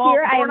 I am Well,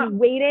 here. I Lorna- am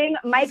waiting.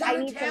 Mike, He's out I of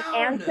need some town.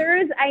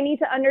 answers. I need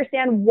to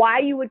understand why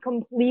you would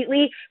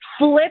completely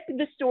flip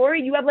the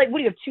story. You have what do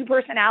you have, 2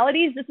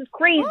 personalities? This is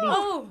crazy.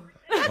 Oh,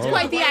 That's Oh.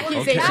 quite the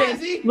accusation.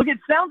 Crazy? Look, it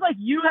sounds like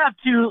you have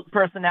 2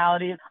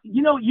 personalities.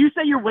 You know, you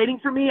say you're waiting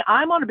for me.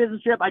 I'm on a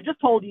business trip. I just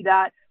told you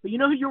that. But you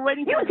know who you're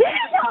waiting You for? didn't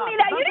tell me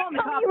that. You didn't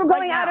tell me you were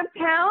going out of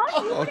town.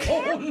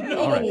 Okay. No.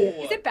 All right.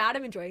 Is it bad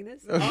I'm enjoying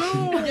this?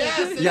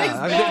 Yes,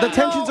 Yeah, I mean, the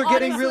tensions are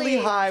getting really honestly.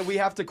 high. We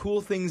have to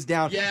cool things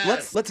down.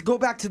 Yes. Let's go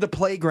back to the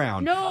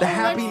playground. No, the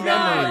happy let's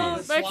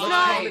memories. Not. Let's Slide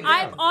not. down.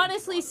 I'm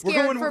honestly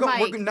scared for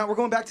Mike. We're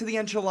going back to the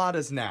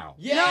enchiladas now.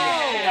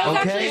 Yeah. Those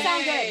Okay. actually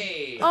sound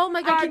good. Oh my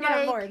I God, can get on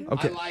Mike. board.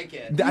 Okay. I like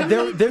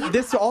it.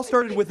 This all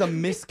started with a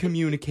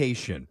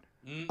miscommunication.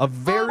 A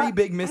very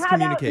big How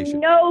about miscommunication.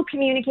 no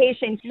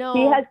communication? No.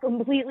 He has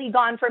completely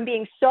gone from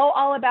being so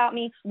all about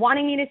me,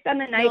 wanting me to spend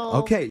the night. No.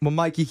 Okay, well,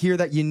 Mike, you hear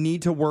that you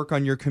need to work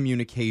on your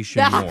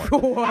communication more.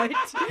 What?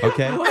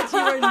 Okay? What? You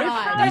are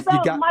not. You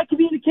About got- my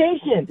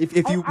communication.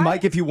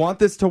 Mike, if you want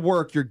this to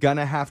work, you're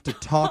gonna have to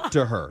talk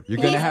to her. You're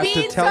gonna He's have to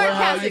being tell her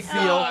how you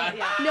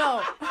sarcastic. feel.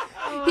 No.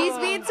 He's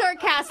being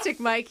sarcastic,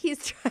 Mike.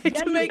 He's trying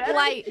to make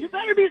light. You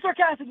better be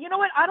sarcastic. You know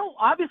what? I don't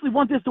obviously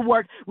want this to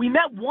work. We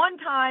met one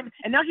time,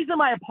 and now she's in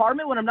my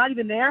apartment when I'm not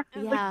even there.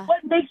 Yeah. Like,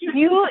 what makes you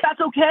think that's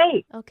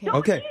okay? Okay.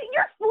 Okay.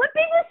 You're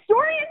flipping the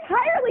story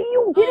entirely.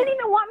 You didn't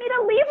even want me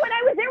to leave when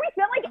I was there. We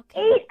spent like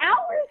 8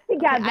 hours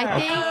together.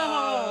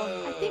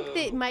 I think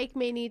that Mike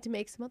may need to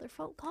make some other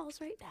phone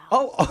calls right now.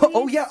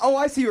 Oh, yeah. Oh,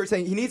 I see what you're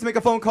saying. He needs to make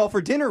a phone call for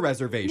dinner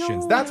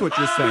reservations. That's what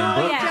you're saying,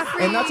 Brooke.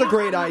 Jeffrey. And that's a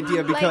great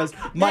idea because,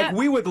 Mike, that-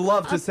 we would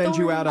love to send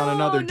you out on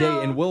another date,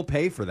 no. and we'll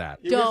pay for that.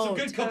 There's some Don't.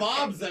 good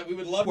kebabs that we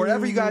would love.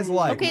 Whatever you guys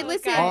like. Okay,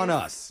 listen. On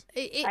us.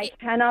 I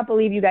cannot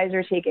believe you guys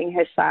are taking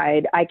his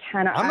side. I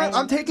cannot.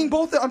 I'm taking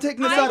both. I'm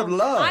taking the side of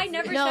love. I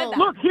never No. said that.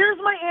 Look, here's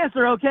my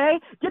answer, okay?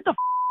 Get the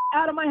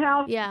out of my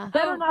house. Yeah.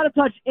 Better not to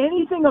touch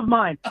anything of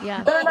mine.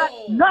 Yeah. Better not,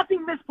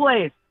 nothing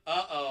misplaced.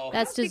 Uh-oh.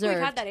 That's I think we've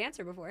deserved. had that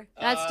answer before.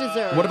 That's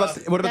deserved. What about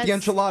the That's-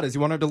 enchiladas?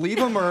 You want her to leave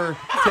them or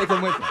take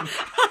them with you?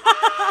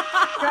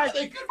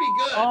 They could be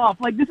good. Off.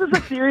 Like, this is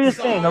a serious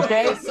thing,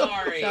 okay?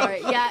 Sorry.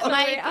 Sorry. Yeah,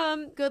 Sorry,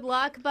 Mike. Good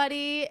luck,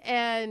 buddy.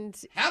 And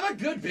Have a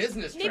good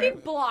business trip. Maybe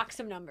block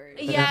some numbers.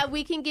 yeah,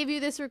 we can give you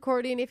this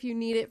recording if you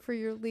need it for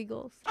your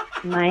legals.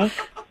 Mike,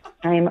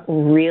 I'm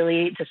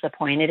really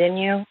disappointed in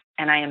you,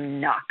 and I am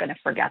not going to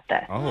forget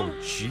this. Oh,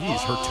 jeez,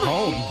 her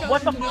tone.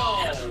 What the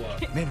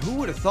No. Man, who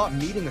would have thought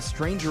meeting a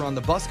stranger on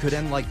the bus could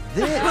end like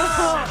this?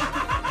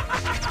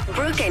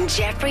 Brooke and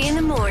Jeffrey in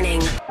the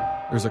morning.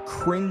 There's a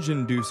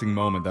cringe-inducing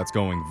moment that's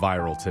going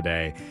viral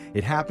today.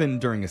 It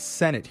happened during a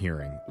Senate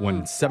hearing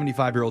when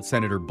 75-year-old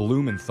Senator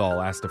Blumenthal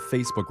asked a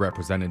Facebook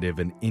representative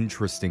an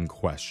interesting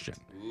question.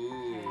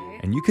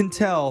 And you can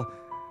tell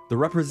the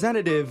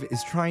representative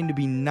is trying to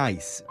be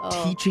nice,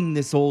 teaching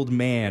this old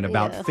man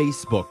about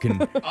Facebook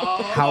and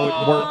how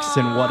it works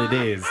and what it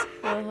is.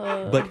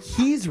 But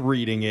he's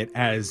reading it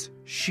as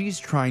she's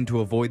trying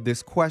to avoid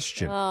this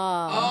question.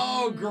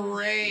 Oh,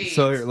 great.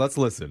 So here, let's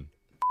listen.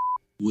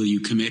 Will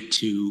you commit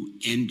to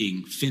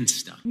ending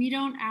Finsta? We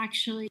don't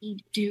actually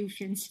do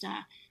Finsta.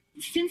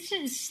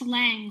 Finsta is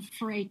slang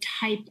for a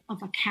type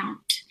of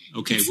account.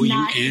 Okay, It's will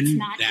not- you it's end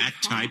not that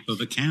type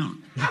of account?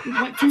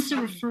 What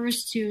Finsta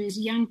refers to is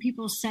young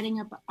people setting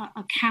up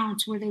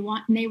accounts where they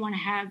may want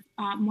to have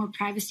more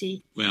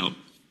privacy. Well,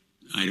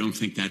 I don't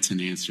think that's an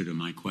answer to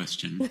my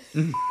question.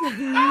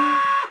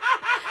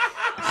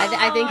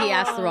 I think he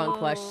asked the wrong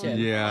question.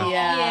 Yeah.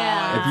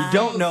 Yeah. If you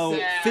don't know,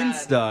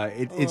 Finsta,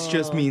 it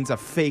just means a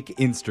fake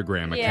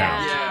Instagram account.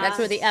 Yeah. That's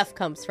where the F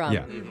comes from.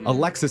 Yeah.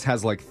 Alexis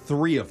has like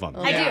 3 of them.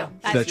 I do.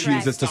 That That's she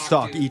uses to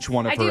stalk each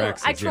one of I her do.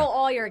 exes. I troll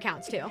all your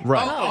accounts too.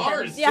 Right.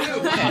 Ours, Yeah.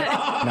 too.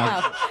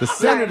 Now, the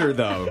senator,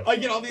 though, I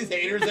get all these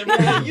haters every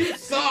day. You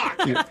suck.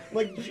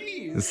 Like,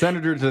 jeez. the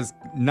senator does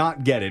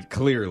not get it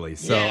clearly.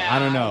 So, I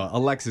don't know.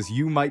 Alexis,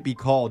 you might be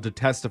called to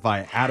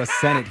testify at a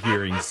Senate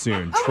hearing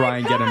soon. Try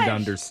and get him to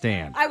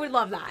understand. I would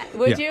love that.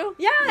 Would Yeah. you?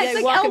 Yeah, it's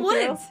like walk Elle him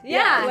through? Woods.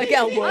 Yeah, like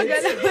Elle Woods.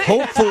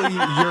 Hopefully,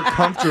 you're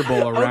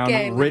comfortable around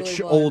Okay, rich,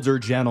 Lily. older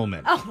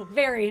gentlemen. Oh,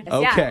 very.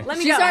 Okay. Yeah, let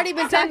me She's go. already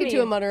been Send talking me.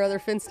 to him on her other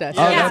Finsta. Oh,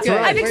 that's good.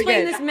 right. I've We're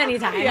explained good. this many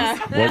times. Yeah.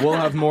 Well, we'll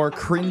have more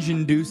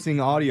cringe-inducing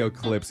audio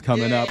clips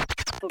coming up.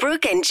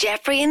 Brooke and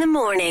Jeffrey in the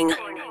morning.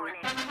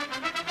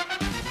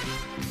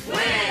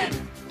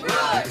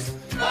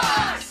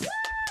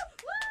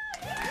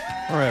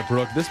 All right,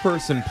 Brooke, this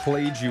person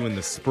played you in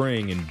the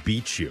spring and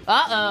beat you.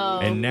 Uh-oh.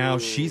 And now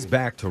she's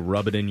back to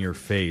rub it in your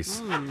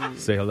face.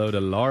 Say hello to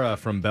Laura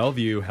from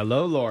Bellevue.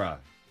 Hello, Laura.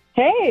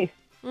 Hey.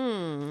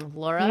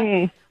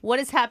 Laura, what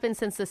has happened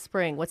since the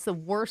spring? What's the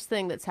worst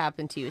thing that's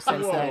happened to you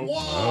since then?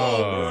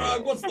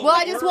 Brooke, what's the Well,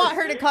 I just want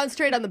her to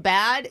concentrate on the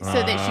bad so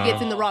that she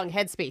gets in the wrong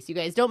headspace. You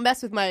guys don't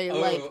mess with my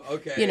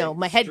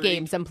my head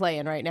games I'm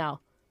playing right now.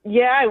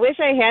 Yeah, I wish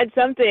I had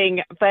something,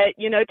 but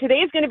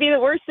today's going to be the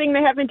worst thing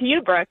that happened to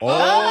you, Brooke. I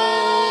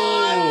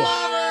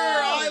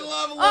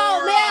love Laura.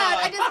 Oh man,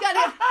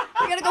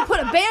 I gotta go put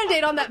a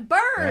Band-Aid on that burn.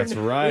 That's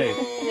right.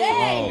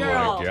 Dang, Oh,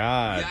 girl. my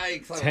God.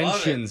 Yikes, I love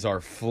Tensions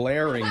are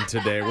flaring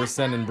today. We're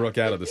sending Brooke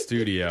out of the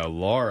studio.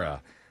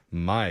 Laura,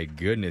 my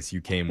goodness,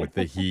 you came with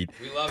the heat.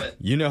 We love it.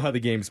 You know how the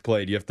game's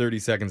played. You have 30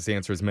 seconds to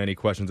answer as many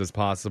questions as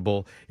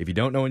possible. If you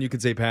don't know when you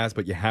can say pass,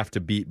 but you have to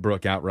beat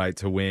Brooke outright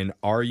to win.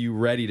 Are you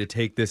ready to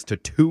take this to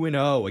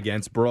 2-0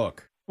 against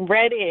Brooke?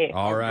 Ready.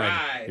 All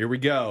right, here we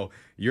go.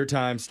 Your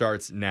time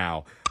starts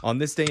now. On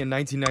this day in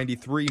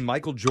 1993,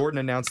 Michael Jordan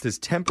announced his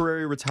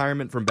temporary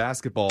retirement from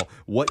basketball.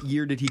 What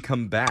year did he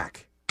come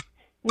back?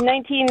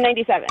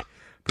 1997.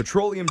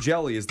 Petroleum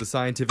jelly is the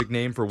scientific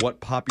name for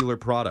what popular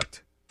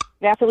product?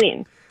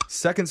 Vaseline.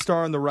 Second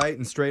star on the right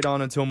and straight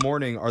on until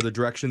morning are the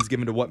directions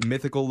given to what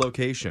mythical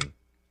location?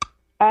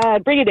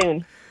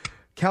 Brigadoon.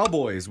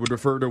 Cowboys would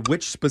refer to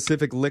which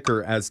specific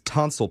liquor as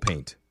tonsil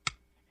paint?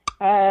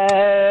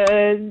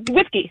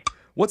 Whiskey.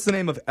 What's the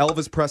name of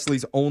Elvis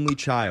Presley's only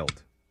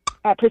child?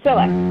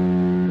 Priscilla.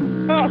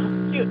 Oh,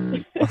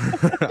 shoot.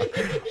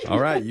 All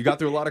right, you got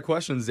through a lot of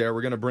questions there.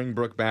 We're going to bring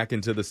Brooke back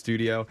into the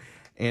studio.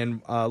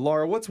 And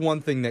Laura, what's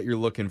one thing that you're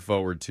looking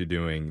forward to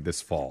doing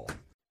this fall?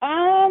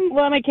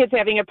 Well, my kid's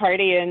having a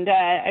party, and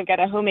I've got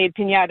a homemade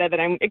piñata that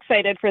I'm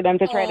excited for them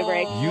to try to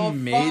break. You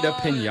made a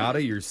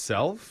piñata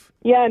yourself?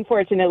 Yeah,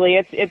 unfortunately,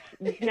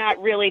 it's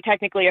not really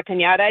technically a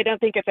piñata. I don't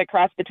think it's a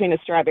cross between a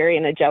strawberry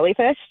and a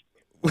jellyfish.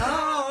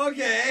 Oh,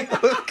 okay.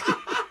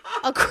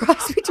 A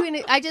cross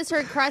between I just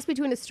heard cross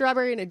between a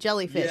strawberry and a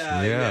jellyfish.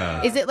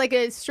 Yeah. Is it like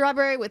a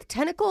strawberry with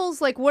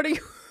tentacles? Like, what are you?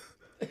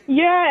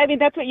 Yeah, I mean,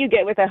 that's what you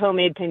get with a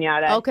homemade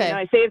piñata. Okay. You know,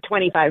 I saved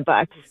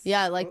 $25.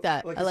 Yeah, I like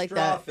that. I like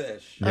that.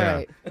 Strawfish. All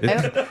right.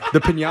 The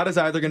piñata's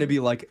either going to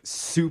be like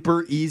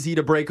super easy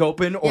to break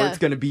open or it's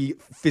going to be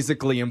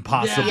physically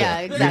impossible. Yeah,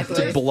 exactly.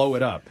 You have to blow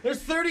it up.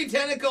 There's 30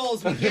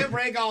 tentacles. We can't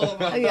break all of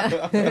them.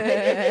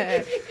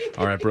 Yeah.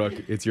 All right, Brooke,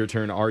 it's your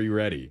turn. Are you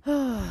ready?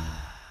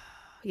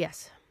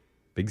 Yes.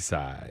 Big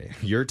sigh.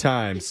 Your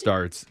time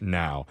starts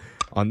now.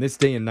 On this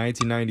day in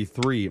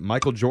 1993,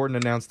 Michael Jordan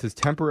announced his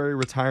temporary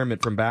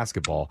retirement from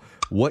basketball.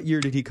 What year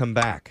did he come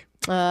back?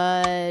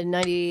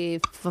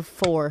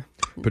 94.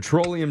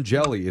 Petroleum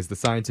jelly is the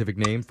scientific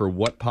name for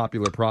what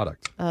popular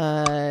product?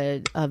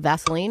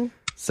 Vaseline.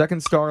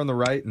 Second star on the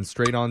right and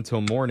straight on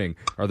till morning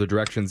are the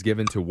directions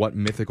given to what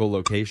mythical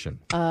location?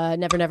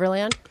 Never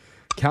Neverland.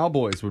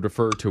 Cowboys would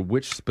refer to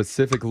which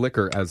specific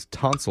liquor as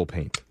tonsil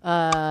paint?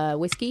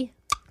 Whiskey.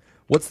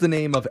 What's the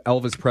name of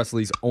Elvis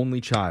Presley's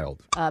only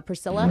child?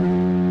 Priscilla.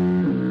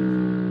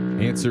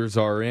 Answers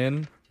are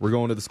in. We're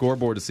going to the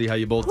scoreboard to see how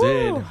you both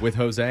did with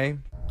Jose.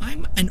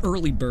 I'm an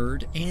early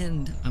bird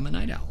and I'm a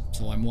night owl,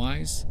 so I'm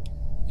wise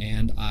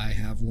and I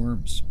have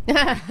worms.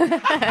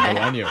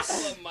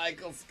 Bolaños.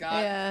 Michael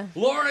Scott. Yeah.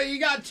 Laura, you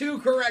got 2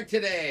 correct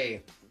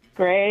today.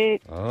 Great.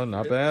 Oh,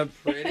 not bad.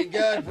 Pretty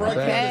good. Brooke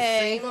Okay.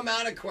 had the same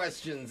amount of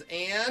questions.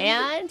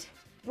 And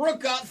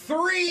Brooke got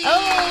 3.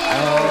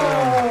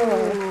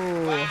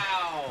 Oh. Wow.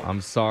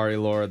 I'm sorry,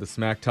 Laura. The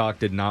smack talk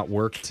did not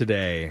work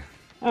today.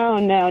 Oh,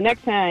 no.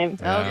 Next time.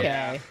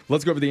 Okay.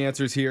 Let's go over the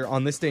answers here.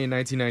 On this day in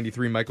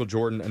 1993, Michael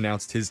Jordan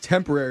announced his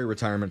temporary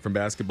retirement from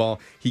basketball.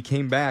 He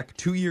came back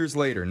 2 years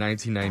later,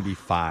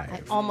 1995.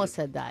 I almost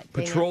said that.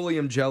 Dang it.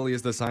 Petroleum jelly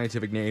is the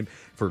scientific name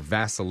for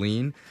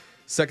Vaseline.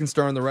 Second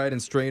star on the right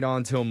and straight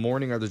on till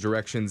morning are the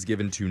directions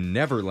given to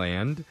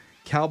Neverland.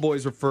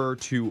 Cowboys refer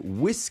to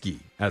whiskey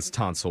as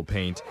tonsil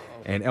paint.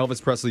 And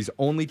Elvis Presley's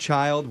only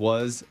child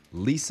was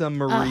Lisa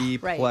Marie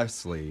right.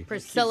 Presley.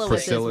 Priscilla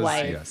was his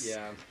wife. Yes,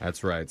 Yeah.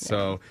 that's right.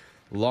 So,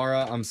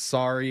 Laura, I'm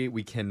sorry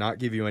we cannot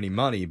give you any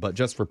money, but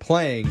just for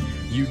playing,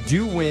 you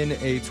do win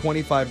a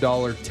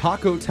 $25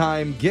 Taco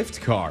Time gift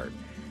card.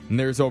 And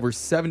there's over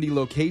 70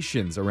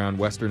 locations around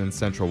Western and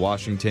Central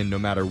Washington. No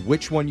matter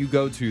which one you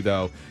go to,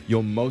 though,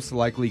 you'll most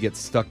likely get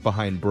stuck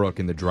behind Brooke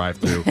in the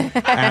drive-thru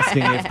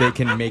asking if they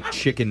can make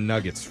chicken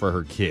nuggets for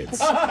her kids.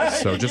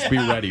 So just be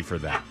ready for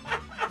that.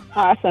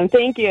 Awesome.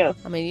 Thank you.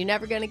 I mean, you're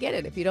never going to get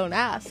it if you don't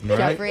ask, Right?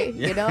 Jeffrey.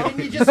 Yeah. You know? Can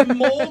you just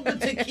mold the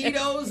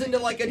taquitos into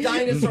like a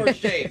dinosaur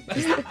shape?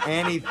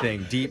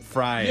 Anything, deep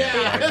fry it.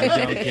 Yeah. Like, we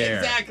don't care.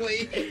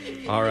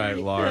 Exactly. All right,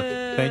 Laura.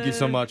 Thank you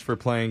so much for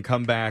playing.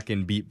 Come back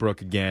and beat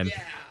Brooke again.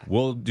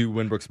 We'll do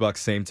Winbrook's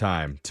Bucks same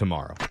time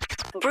tomorrow.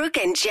 Brooke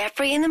and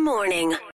Jeffrey in the morning.